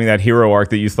or having that hero arc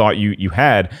that you thought you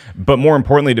had. But more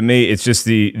importantly to me, it's just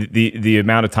the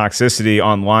amount of toxicity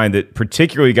online that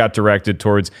particularly got directed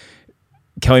towards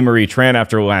Kelly Marie Tran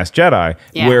after The Last Jedi,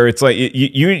 where it's like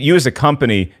you as a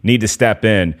company need to step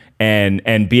in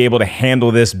and be able to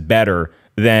handle this better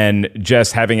than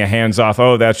just having a hands-off,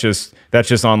 that's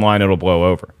just online, it'll blow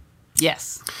over.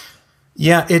 Yes.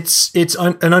 Yeah, it's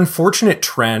an unfortunate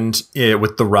trend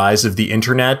with the rise of the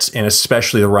internet, and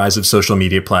especially the rise of social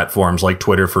media platforms like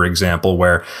Twitter, for example,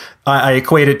 where I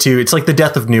equate it to, it's like the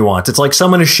death of nuance. It's like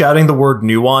someone is shouting the word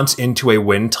nuance into a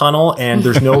wind tunnel and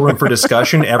there's no room for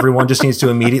discussion. Everyone just needs to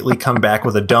immediately come back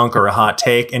with a dunk or a hot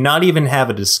take and not even have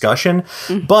a discussion.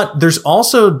 But there's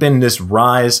also been this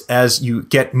rise as you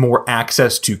get more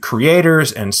access to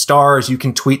creators and stars. You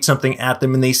can tweet something at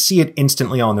them and they see it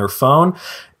instantly on their phone.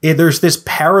 There's this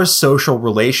parasocial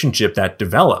relationship that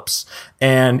develops.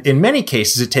 And in many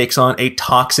cases, it takes on a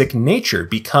toxic nature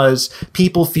because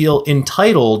people feel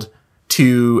entitled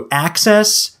to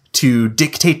access, to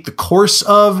dictate the course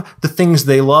of the things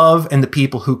they love and the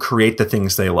people who create the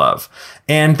things they love.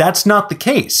 And that's not the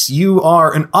case. You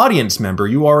are an audience member.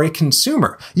 You are a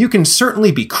consumer. You can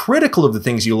certainly be critical of the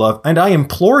things you love. And I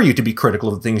implore you to be critical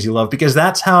of the things you love, because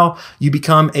that's how you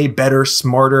become a better,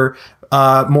 smarter,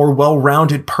 more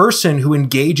well-rounded person who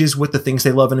engages with the things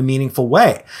they love in a meaningful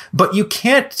way. But you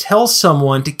can't tell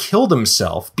someone to kill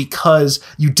themselves because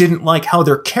you didn't like how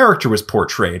their character was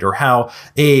portrayed or how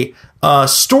a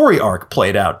story arc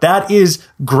played out. That is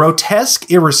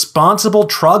grotesque, irresponsible,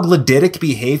 troglodytic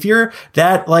behavior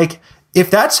that, like, if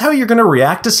that's how you're going to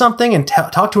react to something and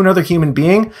talk to another human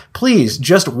being, please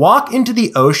just walk into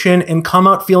the ocean and come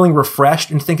out feeling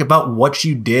refreshed and think about what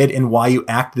you did and why you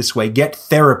act this way. Get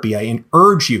therapy. I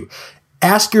urge you.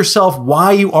 Ask yourself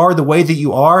why you are the way that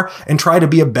you are and try to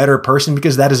be a better person,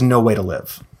 because that is no way to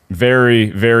live.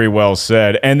 Very, very well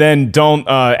said. And then don't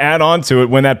add on to it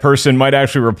when that person might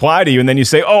actually reply to you, and then you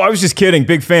say, "Oh, I was just kidding.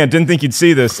 Big fan. Didn't think you'd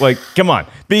see this." Like, come on,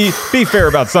 be fair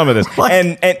about some of this.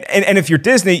 And if you're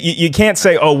Disney, you can't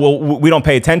say, "Oh, well, we don't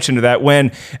pay attention to that."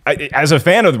 When, as a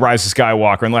fan of The Rise of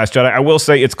Skywalker and Last Jedi, I will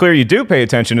say it's clear you do pay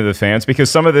attention to the fans,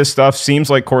 because some of this stuff seems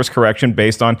like course correction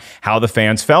based on how the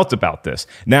fans felt about this.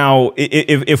 Now,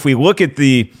 if we look at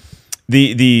the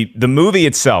movie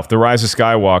itself, The Rise of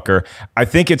Skywalker, I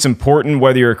think it's important,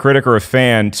 whether you're a critic or a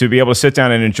fan, to be able to sit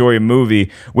down and enjoy a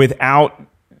movie without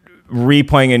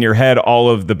replaying in your head all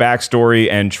of the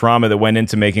backstory and trauma that went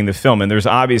into making the film. And there's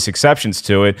obvious exceptions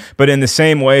to it. But in the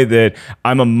same way that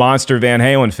I'm a monster Van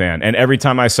Halen fan, and every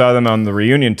time I saw them on the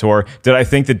reunion tour, did I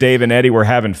think that Dave and Eddie were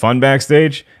having fun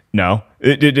backstage? No.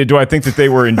 Do I think that they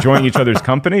were enjoying each other's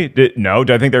company? No.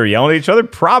 Do I think they were yelling at each other?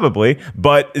 Probably.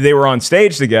 But they were on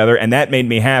stage together, and that made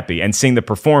me happy. And seeing the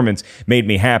performance made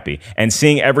me happy. And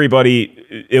seeing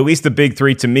everybody, at least the big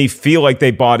three, to me, feel like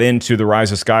they bought into The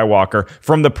Rise of Skywalker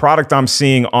from the product I'm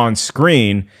seeing on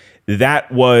screen, that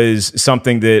was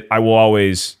something that I will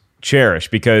always cherish,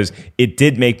 because it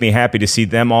did make me happy to see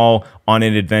them all on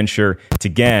an adventure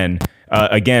again,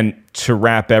 to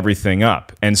wrap everything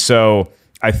up. And so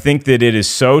I think that it is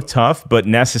so tough but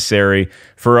necessary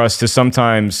for us to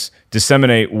sometimes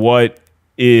disseminate what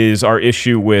is our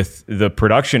issue with the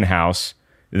production house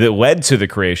that led to the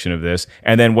creation of this,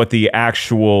 and then what the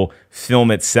actual film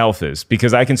itself is.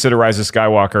 Because I consider Rise of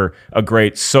Skywalker a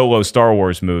great solo Star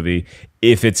Wars movie,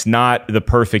 if it's not the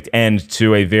perfect end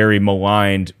to a very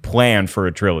maligned plan for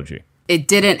a trilogy. It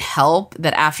didn't help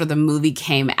that after the movie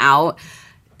came out,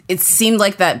 it seemed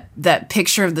like that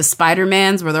picture of the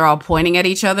Spider-Mans where they're all pointing at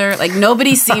each other. Like,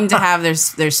 nobody seemed to have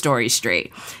their story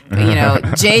straight. You know,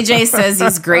 JJ says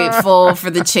he's grateful for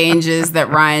the changes that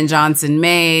Rian Johnson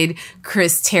made.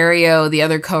 Chris Terrio, the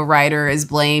other co-writer, is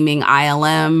blaming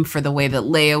ILM for the way that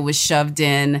Leia was shoved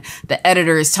in. The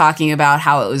editor is talking about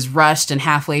how it was rushed, and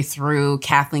halfway through,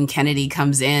 Kathleen Kennedy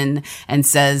comes in and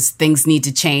says things need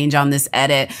to change on this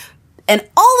edit. And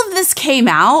all of this came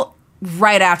out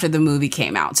right after the movie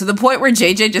came out, to the point where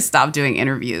JJ just stopped doing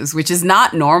interviews, which is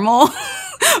not normal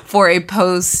for a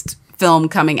post-film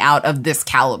coming out of this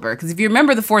caliber. Because if you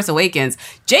remember The Force Awakens,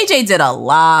 JJ did a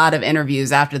lot of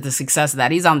interviews after the success of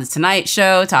that. He's on The Tonight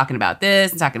Show talking about this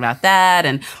and talking about that.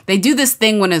 And they do this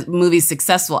thing when a movie's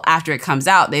successful after it comes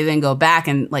out. They then go back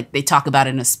and like they talk about it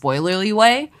in a spoilerly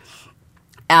way.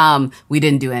 We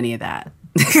didn't do any of that.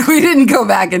 We didn't go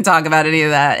back and talk about any of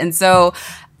that. And so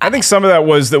I think some of that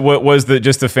was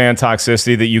just the fan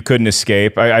toxicity that you couldn't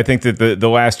escape. I think that the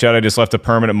Last Jedi just left a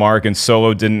permanent mark, and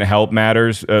Solo didn't help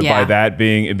matters by that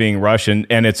being rushed and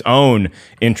its own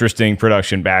interesting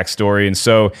production backstory. And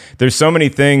so there's so many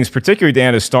things, particularly,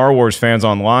 Dan, as Star Wars fans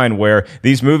online, where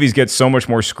these movies get so much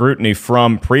more scrutiny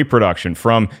from pre-production,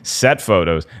 from set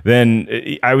photos, than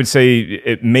I would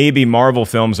say maybe Marvel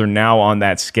films are now on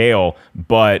that scale,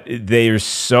 but there's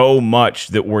so much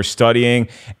that we're studying.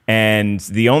 And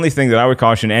the only thing that I would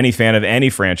caution any fan of any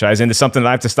franchise, and it's something that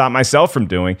I have to stop myself from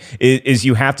doing, is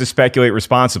you have to speculate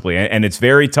responsibly. And it's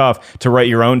very tough to write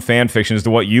your own fan fiction as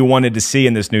to what you wanted to see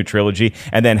in this new trilogy,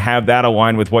 and then have that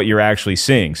align with what you're actually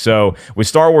seeing. So with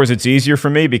Star Wars, it's easier for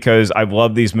me because I've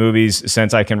loved these movies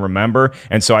since I can remember.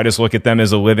 And so I just look at them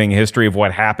as a living history of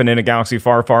what happened in a galaxy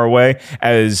far, far away.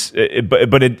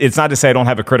 But it's not to say I don't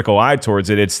have a critical eye towards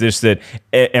it. It's just that,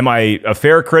 am I a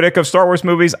fair critic of Star Wars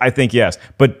movies? I think yes.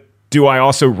 But do I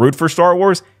also root for Star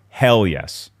Wars? Hell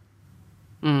yes.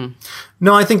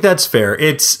 No, I think that's fair.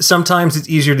 Sometimes it's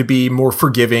easier to be more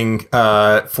forgiving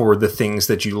for the things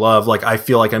that you love. Like, I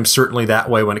feel like I'm certainly that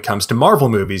way when it comes to Marvel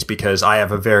movies, because I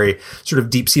have a very sort of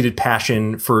deep-seated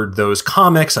passion for those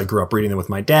comics. I grew up reading them with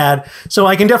my dad. So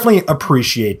I can definitely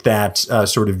appreciate that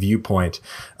sort of viewpoint.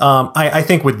 I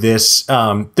think with this,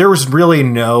 there was really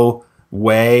no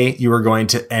way you were going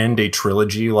to end a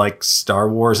trilogy like Star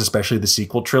Wars, especially the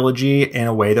sequel trilogy, in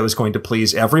a way that was going to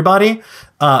please everybody.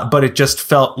 But it just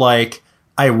felt like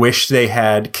I wish they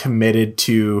had committed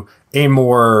to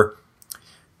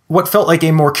what felt like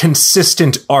a more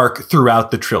consistent arc throughout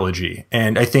the trilogy.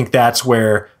 And I think that's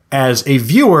where, as a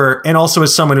viewer, and also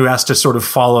as someone who has to sort of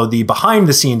follow the behind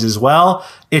the scenes as well,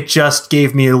 it just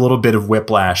gave me a little bit of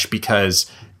whiplash, because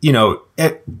you know,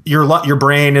 your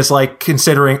brain is like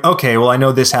considering, okay, well, I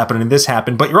know this happened and this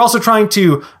happened, but you're also trying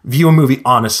to view a movie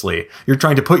honestly. You're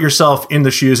trying to put yourself in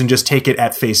the shoes and just take it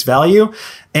at face value.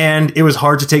 And it was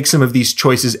hard to take some of these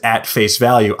choices at face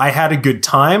value. I had a good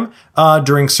time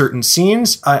during certain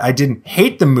scenes. I didn't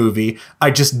hate the movie.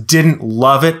 I just didn't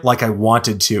love it like I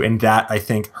wanted to. And that, I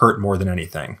think, hurt more than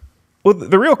anything. Well,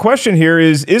 the real question here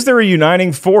is there a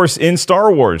uniting force in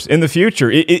Star Wars in the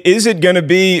future? Is it going to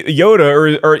be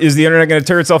Yoda, or is the internet going to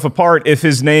tear itself apart if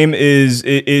his name is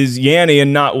Yanni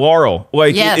and not Laurel?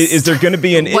 Like, yes. Is there going to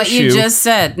be an issue? What you just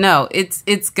said, no,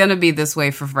 it's going to be this way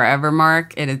for forever,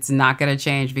 Mark, and it's not going to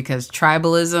change because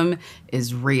tribalism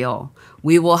is real.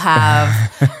 We will have,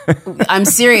 I'm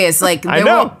serious, like there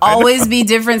will always be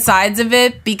different sides of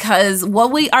it, because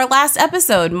our last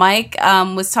episode, Mike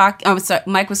was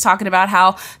talking about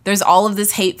how there's all of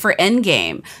this hate for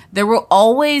Endgame. There will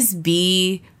always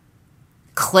be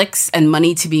clicks and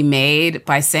money to be made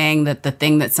by saying that the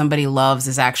thing that somebody loves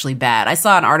is actually bad. I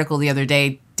saw an article the other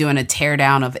day doing a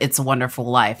teardown of It's a Wonderful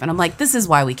Life. And I'm like, this is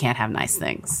why we can't have nice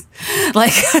things.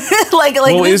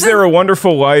 Well, is there a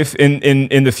wonderful life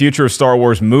in the future of Star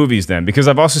Wars movies then? Because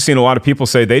I've also seen a lot of people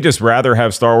say they just rather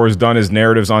have Star Wars done as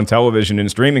narratives on television and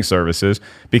streaming services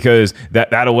because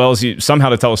that allows you somehow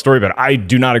to tell a story. But I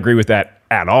do not agree with that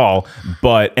at all.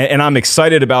 But and I'm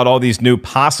excited about all these new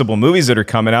possible movies that are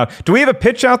coming out. Do we have a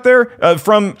pitch out there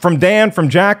from Dan, from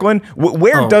Jacqueline?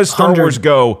 Where does Star Wars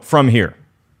go from here?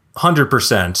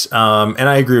 100%. And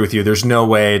I agree with you. There's no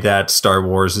way that Star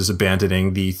Wars is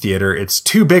abandoning the theater. It's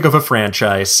too big of a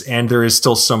franchise, and there is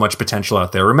still so much potential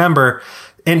out there. Remember,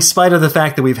 in spite of the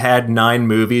fact that we've had 9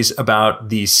 movies about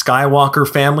the Skywalker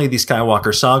family, the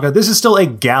Skywalker saga, this is still a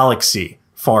galaxy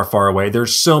far, far away.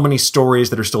 There's so many stories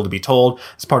that are still to be told.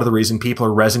 It's part of the reason people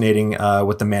are resonating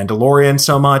with The Mandalorian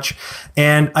so much.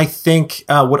 And I think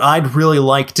what I'd really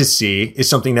like to see is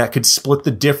something that could split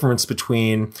the difference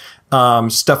between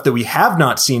stuff that we have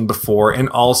not seen before and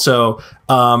also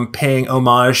paying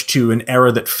homage to an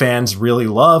era that fans really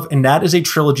love. And that is a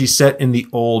trilogy set in the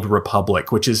Old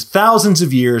Republic, which is thousands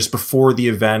of years before the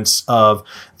events of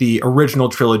the original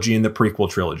trilogy and the prequel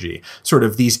trilogy. Sort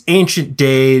of these ancient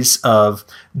days of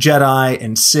Jedi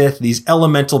and Sith, these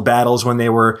elemental battles when they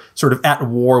were sort of at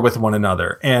war with one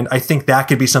another. And I think that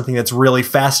could be something that's really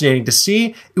fascinating to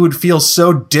see. It would feel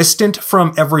so distant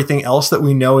from everything else that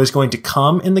we know is going to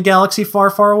come in the galaxy far,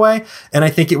 far away. And I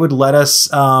think it would let us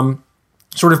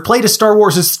sort of play to Star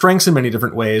Wars' strengths in many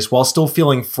different ways while still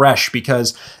feeling fresh.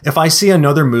 Because if I see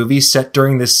another movie set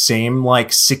during this same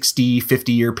 60,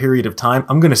 50 year period of time,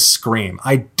 I'm going to scream.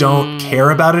 I don't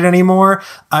care about it anymore.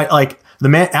 After The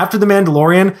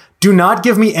Mandalorian, do not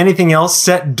give me anything else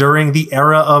set during the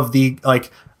era of the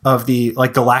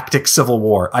galactic civil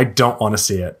war. I don't want to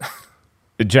see it.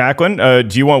 Jacqueline,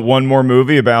 do you want one more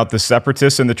movie about the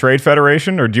Separatists and the Trade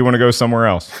Federation, or do you want to go somewhere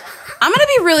else? I'm going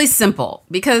to be really simple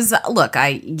because, look,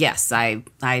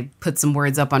 I put some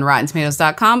words up on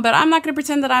RottenTomatoes.com, but I'm not going to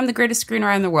pretend that I'm the greatest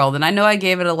screenwriter in the world. And I know I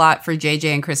gave it a lot for JJ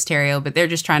and Chris Terrio, but they're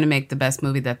just trying to make the best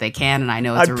movie that they can. And I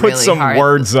know it's really hard. I put some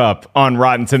words up on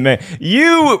Rotten Tomatoes.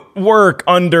 You work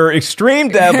under extreme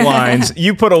deadlines.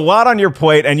 You put a lot on your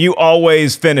plate, and you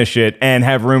always finish it and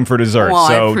have room for dessert. Well,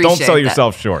 so don't sell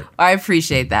yourself short. I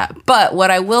appreciate that. But what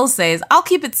I will say is I'll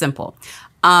keep it simple.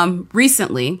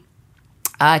 Recently,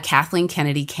 Kathleen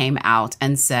Kennedy came out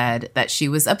and said that she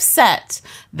was upset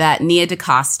that Nia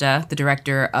DaCosta, the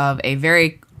director of a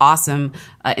very awesome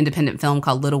independent film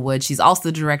called Littlewood. She's also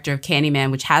the director of Candyman,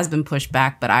 which has been pushed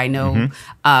back, but I know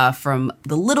from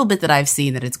the little bit that I've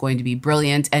seen that it's going to be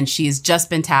brilliant. And she's just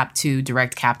been tapped to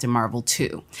direct Captain Marvel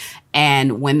 2.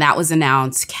 And when that was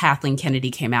announced, Kathleen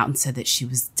Kennedy came out and said that she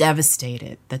was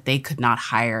devastated that they could not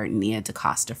hire Nia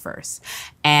DaCosta first.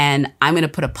 And I'm going to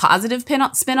put a positive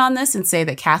spin on this and say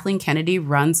that Kathleen Kennedy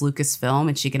runs Lucasfilm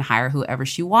and she can hire whoever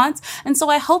she wants. And so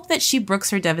I hope that she brooks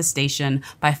her devastation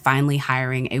by finally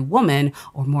hiring a woman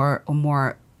or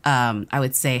more I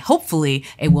would say, hopefully,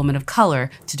 a woman of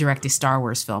color to direct a Star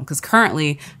Wars film. Because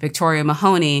currently, Victoria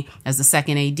Mahoney, as the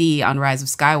second AD on Rise of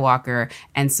Skywalker,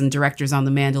 and some directors on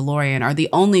The Mandalorian are the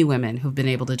only women who've been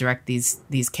able to direct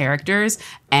these characters.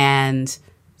 And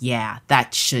yeah,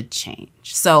 that should change.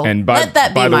 So let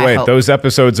that be my hope. By the way, those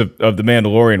episodes of The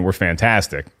Mandalorian were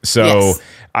fantastic. So yes.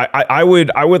 I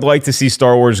would like to see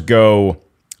Star Wars go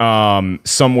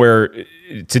somewhere.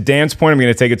 To Dan's point, I'm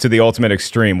going to take it to the ultimate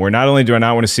extreme, where not only do I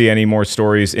not want to see any more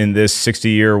stories in this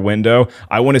 60-year window,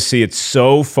 I want to see it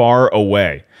so far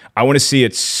away. I want to see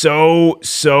it so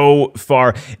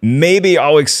far. Maybe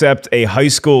I'll accept a high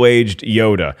school-aged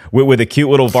Yoda with a cute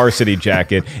little varsity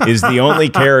jacket is the only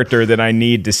character that I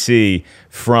need to see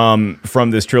from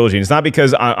this trilogy. And it's not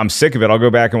because I'm sick of it. I'll go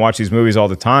back and watch these movies all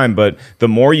the time. But the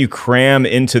more you cram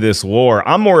into this lore,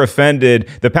 I'm more offended.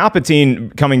 The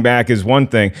Palpatine coming back is one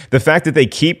thing. The fact that they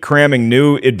keep cramming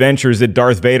new adventures that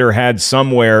Darth Vader had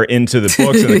somewhere into the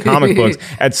books and the comic books.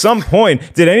 At some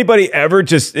point, did anybody ever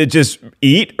just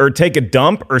eat or take a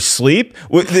dump or sleep?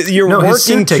 You're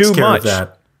working too much.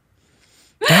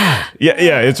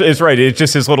 Yeah, it's right. It's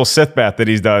just his little Sith bath that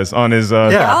he does on his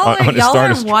on his y'all Star are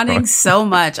Destroyer. wanting so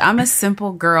much. I'm a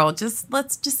simple girl.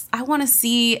 I want to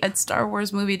see a Star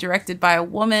Wars movie directed by a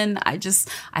woman. I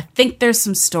think there's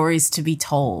some stories to be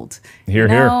told. Here.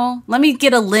 Let me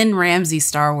get a Lynn Ramsey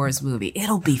Star Wars movie.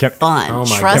 It'll be fun. Oh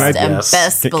my Trust God, and yes.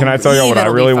 best believe. Can I tell you what I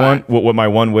it'll really be fun. want? What my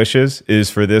one wish is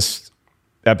for this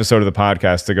episode of the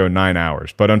podcast to go 9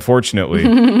 hours. But unfortunately,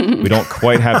 we don't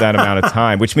quite have that amount of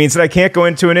time, which means that I can't go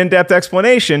into an in-depth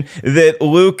explanation that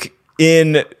Luke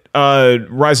in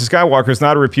Rise of Skywalker is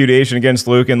not a repudiation against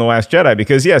Luke in The Last Jedi,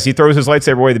 because yes, he throws his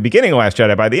lightsaber away at the beginning of Last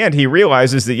Jedi. By the end, he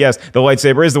realizes that yes, the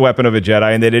lightsaber is the weapon of a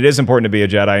Jedi, and that it is important to be a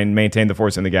Jedi and maintain the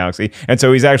Force in the galaxy. And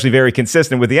so he's actually very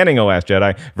consistent with the ending of Last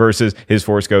Jedi versus his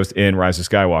Force ghost in Rise of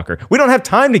Skywalker. We don't have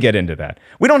time to get into that.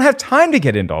 We don't have time to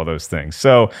get into all those things.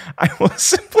 So I will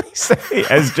simply say,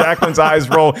 as Jacqueline's eyes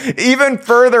roll even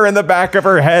further in the back of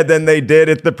her head than they did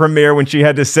at the premiere when she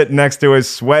had to sit next to a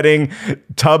sweating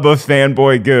tub of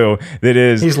fanboy goo, that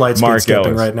is He's light Mark speed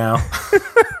skipping Ellis. right now.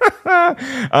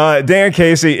 Dan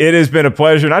Casey, it has been a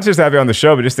pleasure not just to have you on the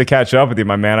show, but just to catch up with you,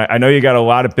 my man. I know you got a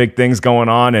lot of big things going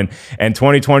on, and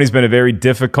 2020 has been a very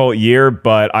difficult year,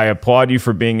 but I applaud you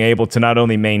for being able to not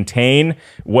only maintain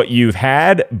what you've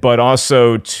had, but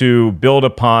also to build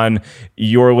upon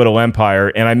your little empire.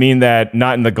 And I mean that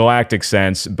not in the galactic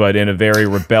sense, but in a very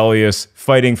rebellious,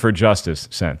 fighting for justice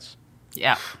sense.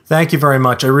 Yeah. Thank you very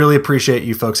much. I really appreciate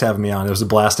you folks having me on. It was a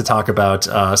blast to talk about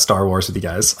Star Wars with you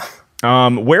guys.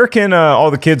 Where can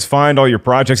all the kids find all your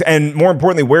projects? And more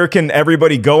importantly, where can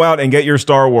everybody go out and get your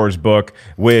Star Wars book,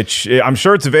 which I'm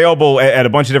sure it's available at a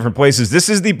bunch of different places. This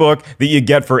is the book that you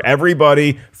get for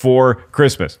everybody for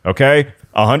Christmas, okay?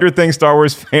 100 things Star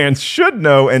Wars fans should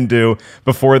know and do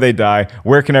before they die.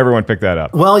 Where can everyone pick that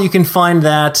up? Well, you can find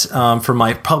that from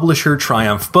my publisher,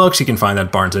 Triumph Books. You can find that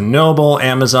Barnes & Noble,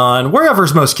 Amazon,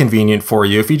 wherever's most convenient for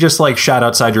you. If you just shout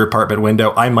outside your apartment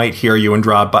window, I might hear you and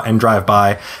drive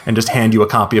by and just hand you a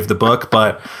copy of the book,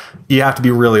 but you have to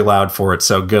be really loud for it,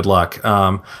 so good luck.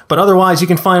 But otherwise, you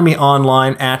can find me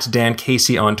online at Dan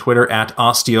Casey on Twitter, at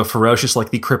Osteoferocious, like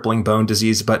the crippling bone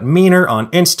disease, but meaner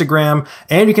on Instagram.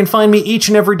 And you can find me each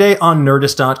and every day on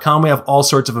Nerdist.com. We have all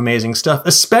sorts of amazing stuff,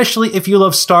 especially if you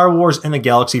love Star Wars and the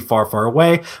galaxy far, far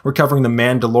away. We're covering The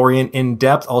Mandalorian in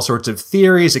depth, all sorts of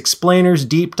theories, explainers,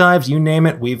 deep dives, you name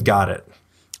it, we've got it.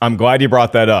 I'm glad you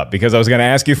brought that up, because I was going to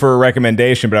ask you for a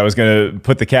recommendation, but I was going to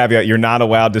put the caveat, you're not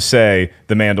allowed to say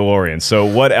The Mandalorian. So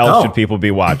what else should people be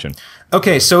watching?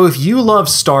 Okay, so if you love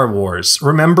Star Wars,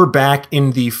 remember back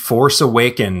in The Force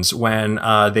Awakens when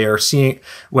Han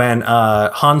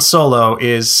Solo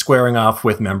is squaring off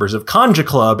with members of Conja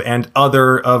Club and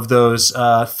other of those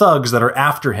thugs that are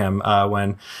after him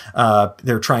when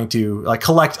they're trying to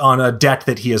collect on a debt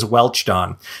that he has welched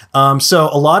on. So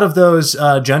a lot of those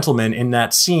gentlemen in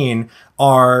that scene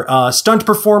are stunt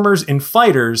performers and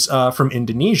fighters from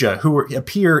Indonesia who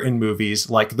appear in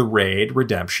movies like The Raid,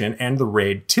 Redemption, and The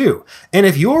Raid 2. And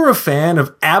if you're a fan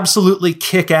of absolutely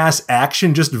kick-ass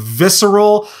action, just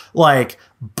visceral,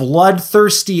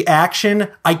 bloodthirsty action,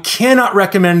 I cannot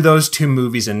recommend those two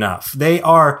movies enough. They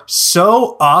are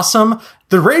so awesome.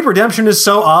 The Raid Redemption is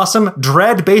so awesome.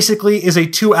 Dread basically is a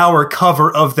 2-hour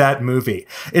cover of that movie.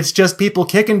 It's just people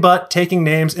kicking butt, taking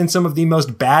names, and some of the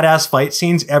most badass fight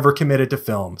scenes ever committed to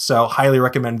film. So highly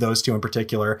recommend those two in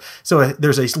particular. So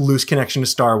there's a loose connection to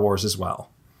Star Wars as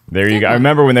well. There you go. I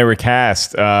remember when they were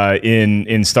cast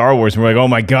in Star Wars, and we're like, oh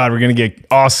my God, we're going to get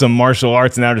awesome martial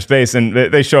arts in outer space. And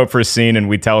they show up for a scene, and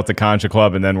we tell it to Concha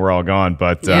Club, and then we're all gone.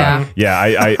 But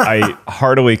I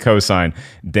heartily co-sign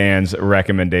Dan's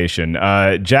recommendation.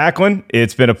 Jacqueline,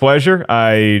 it's been a pleasure.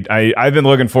 I've been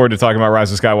looking forward to talking about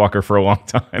Rise of Skywalker for a long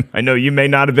time. I know you may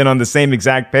not have been on the same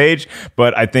exact page,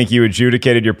 but I think you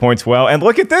adjudicated your points well. And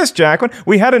look at this, Jacqueline.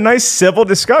 We had a nice civil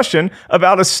discussion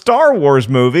about a Star Wars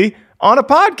movie on a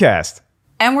podcast.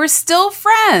 And we're still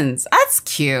friends. That's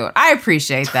cute. I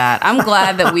appreciate that. I'm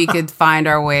glad that we could find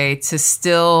our way to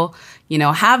still,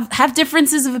 have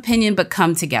differences of opinion, but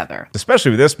come together. Especially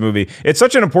with this movie. It's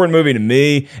such an important movie to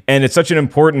me, and it's such an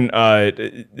important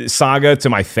saga to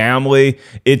my family.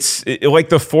 It's like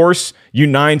the Force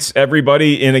unites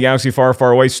everybody in a galaxy far,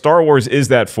 far away. Star Wars is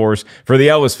that Force for the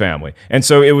Ellis family. And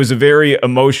so it was a very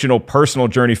emotional, personal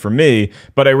journey for me,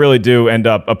 but I really do end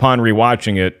up, upon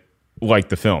rewatching it, like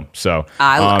the film. So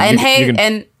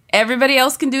and everybody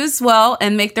else can do as well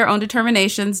and make their own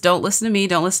determinations. Don't listen to me,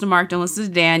 don't listen to Mark, don't listen to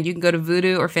Dan. You can go to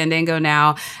Vudu or Fandango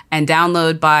now and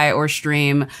download, buy, or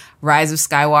stream Rise of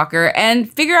Skywalker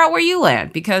and figure out where you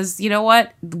land, because you know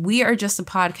what, we are just a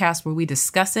podcast where we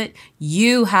discuss it.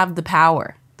 You have the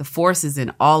power. The Force is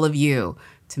in all of you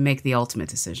to make the ultimate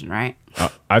decision, right?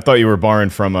 I thought you were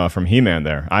borrowing from He-Man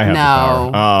there. I have the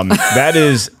power. That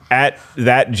is at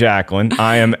that Jacqueline.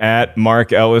 I am at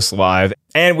Mark Ellis Live.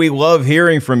 And we love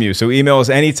hearing from you. So email us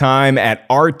anytime at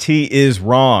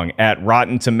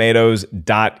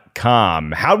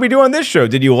rtiswrong@rottentomatoes.com. How'd we do on this show?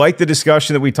 Did you like the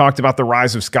discussion that we talked about the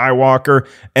Rise of Skywalker?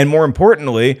 And more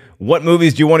importantly, what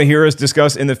movies do you want to hear us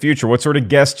discuss in the future? What sort of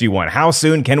guests do you want? How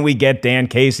soon can we get Dan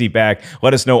Casey back?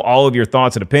 Let us know all of your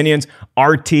thoughts and opinions.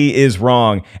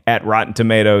 RTisWrong@rottentomatoes.com.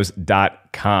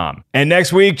 RottenTomatoes.com. And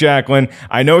next week, Jacqueline,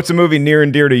 I know it's a movie near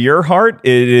and dear to your heart.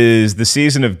 It is the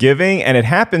season of giving, and it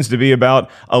happens to be about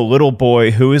a little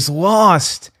boy who is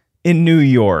lost in New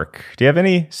York. Do you have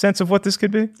any sense of what this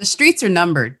could be? The streets are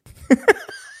numbered.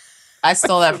 I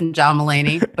stole that from John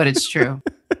Mulaney, but it's true.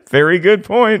 Very good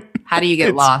point. How do you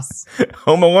get lost?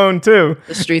 Home Alone, too.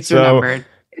 The streets are numbered.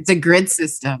 It's a grid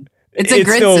system. It's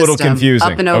still a little confusing.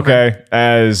 Up and over. Okay,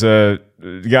 as a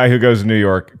guy who goes to New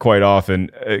York quite often,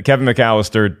 Kevin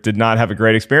McAllister did not have a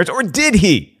great experience, or did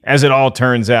he? As it all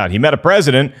turns out, he met a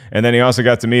president, and then he also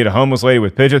got to meet a homeless lady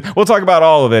with pigeons. We'll talk about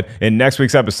all of it in next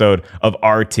week's episode of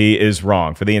RT is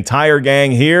Wrong. For the entire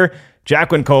gang here,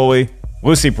 Jacqueline Coley,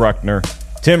 Lucy Bruckner,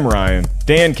 Tim Ryan,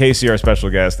 Dan Casey, our special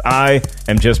guest. I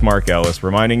am just Mark Ellis,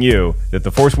 reminding you that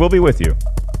the Force will be with you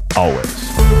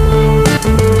always.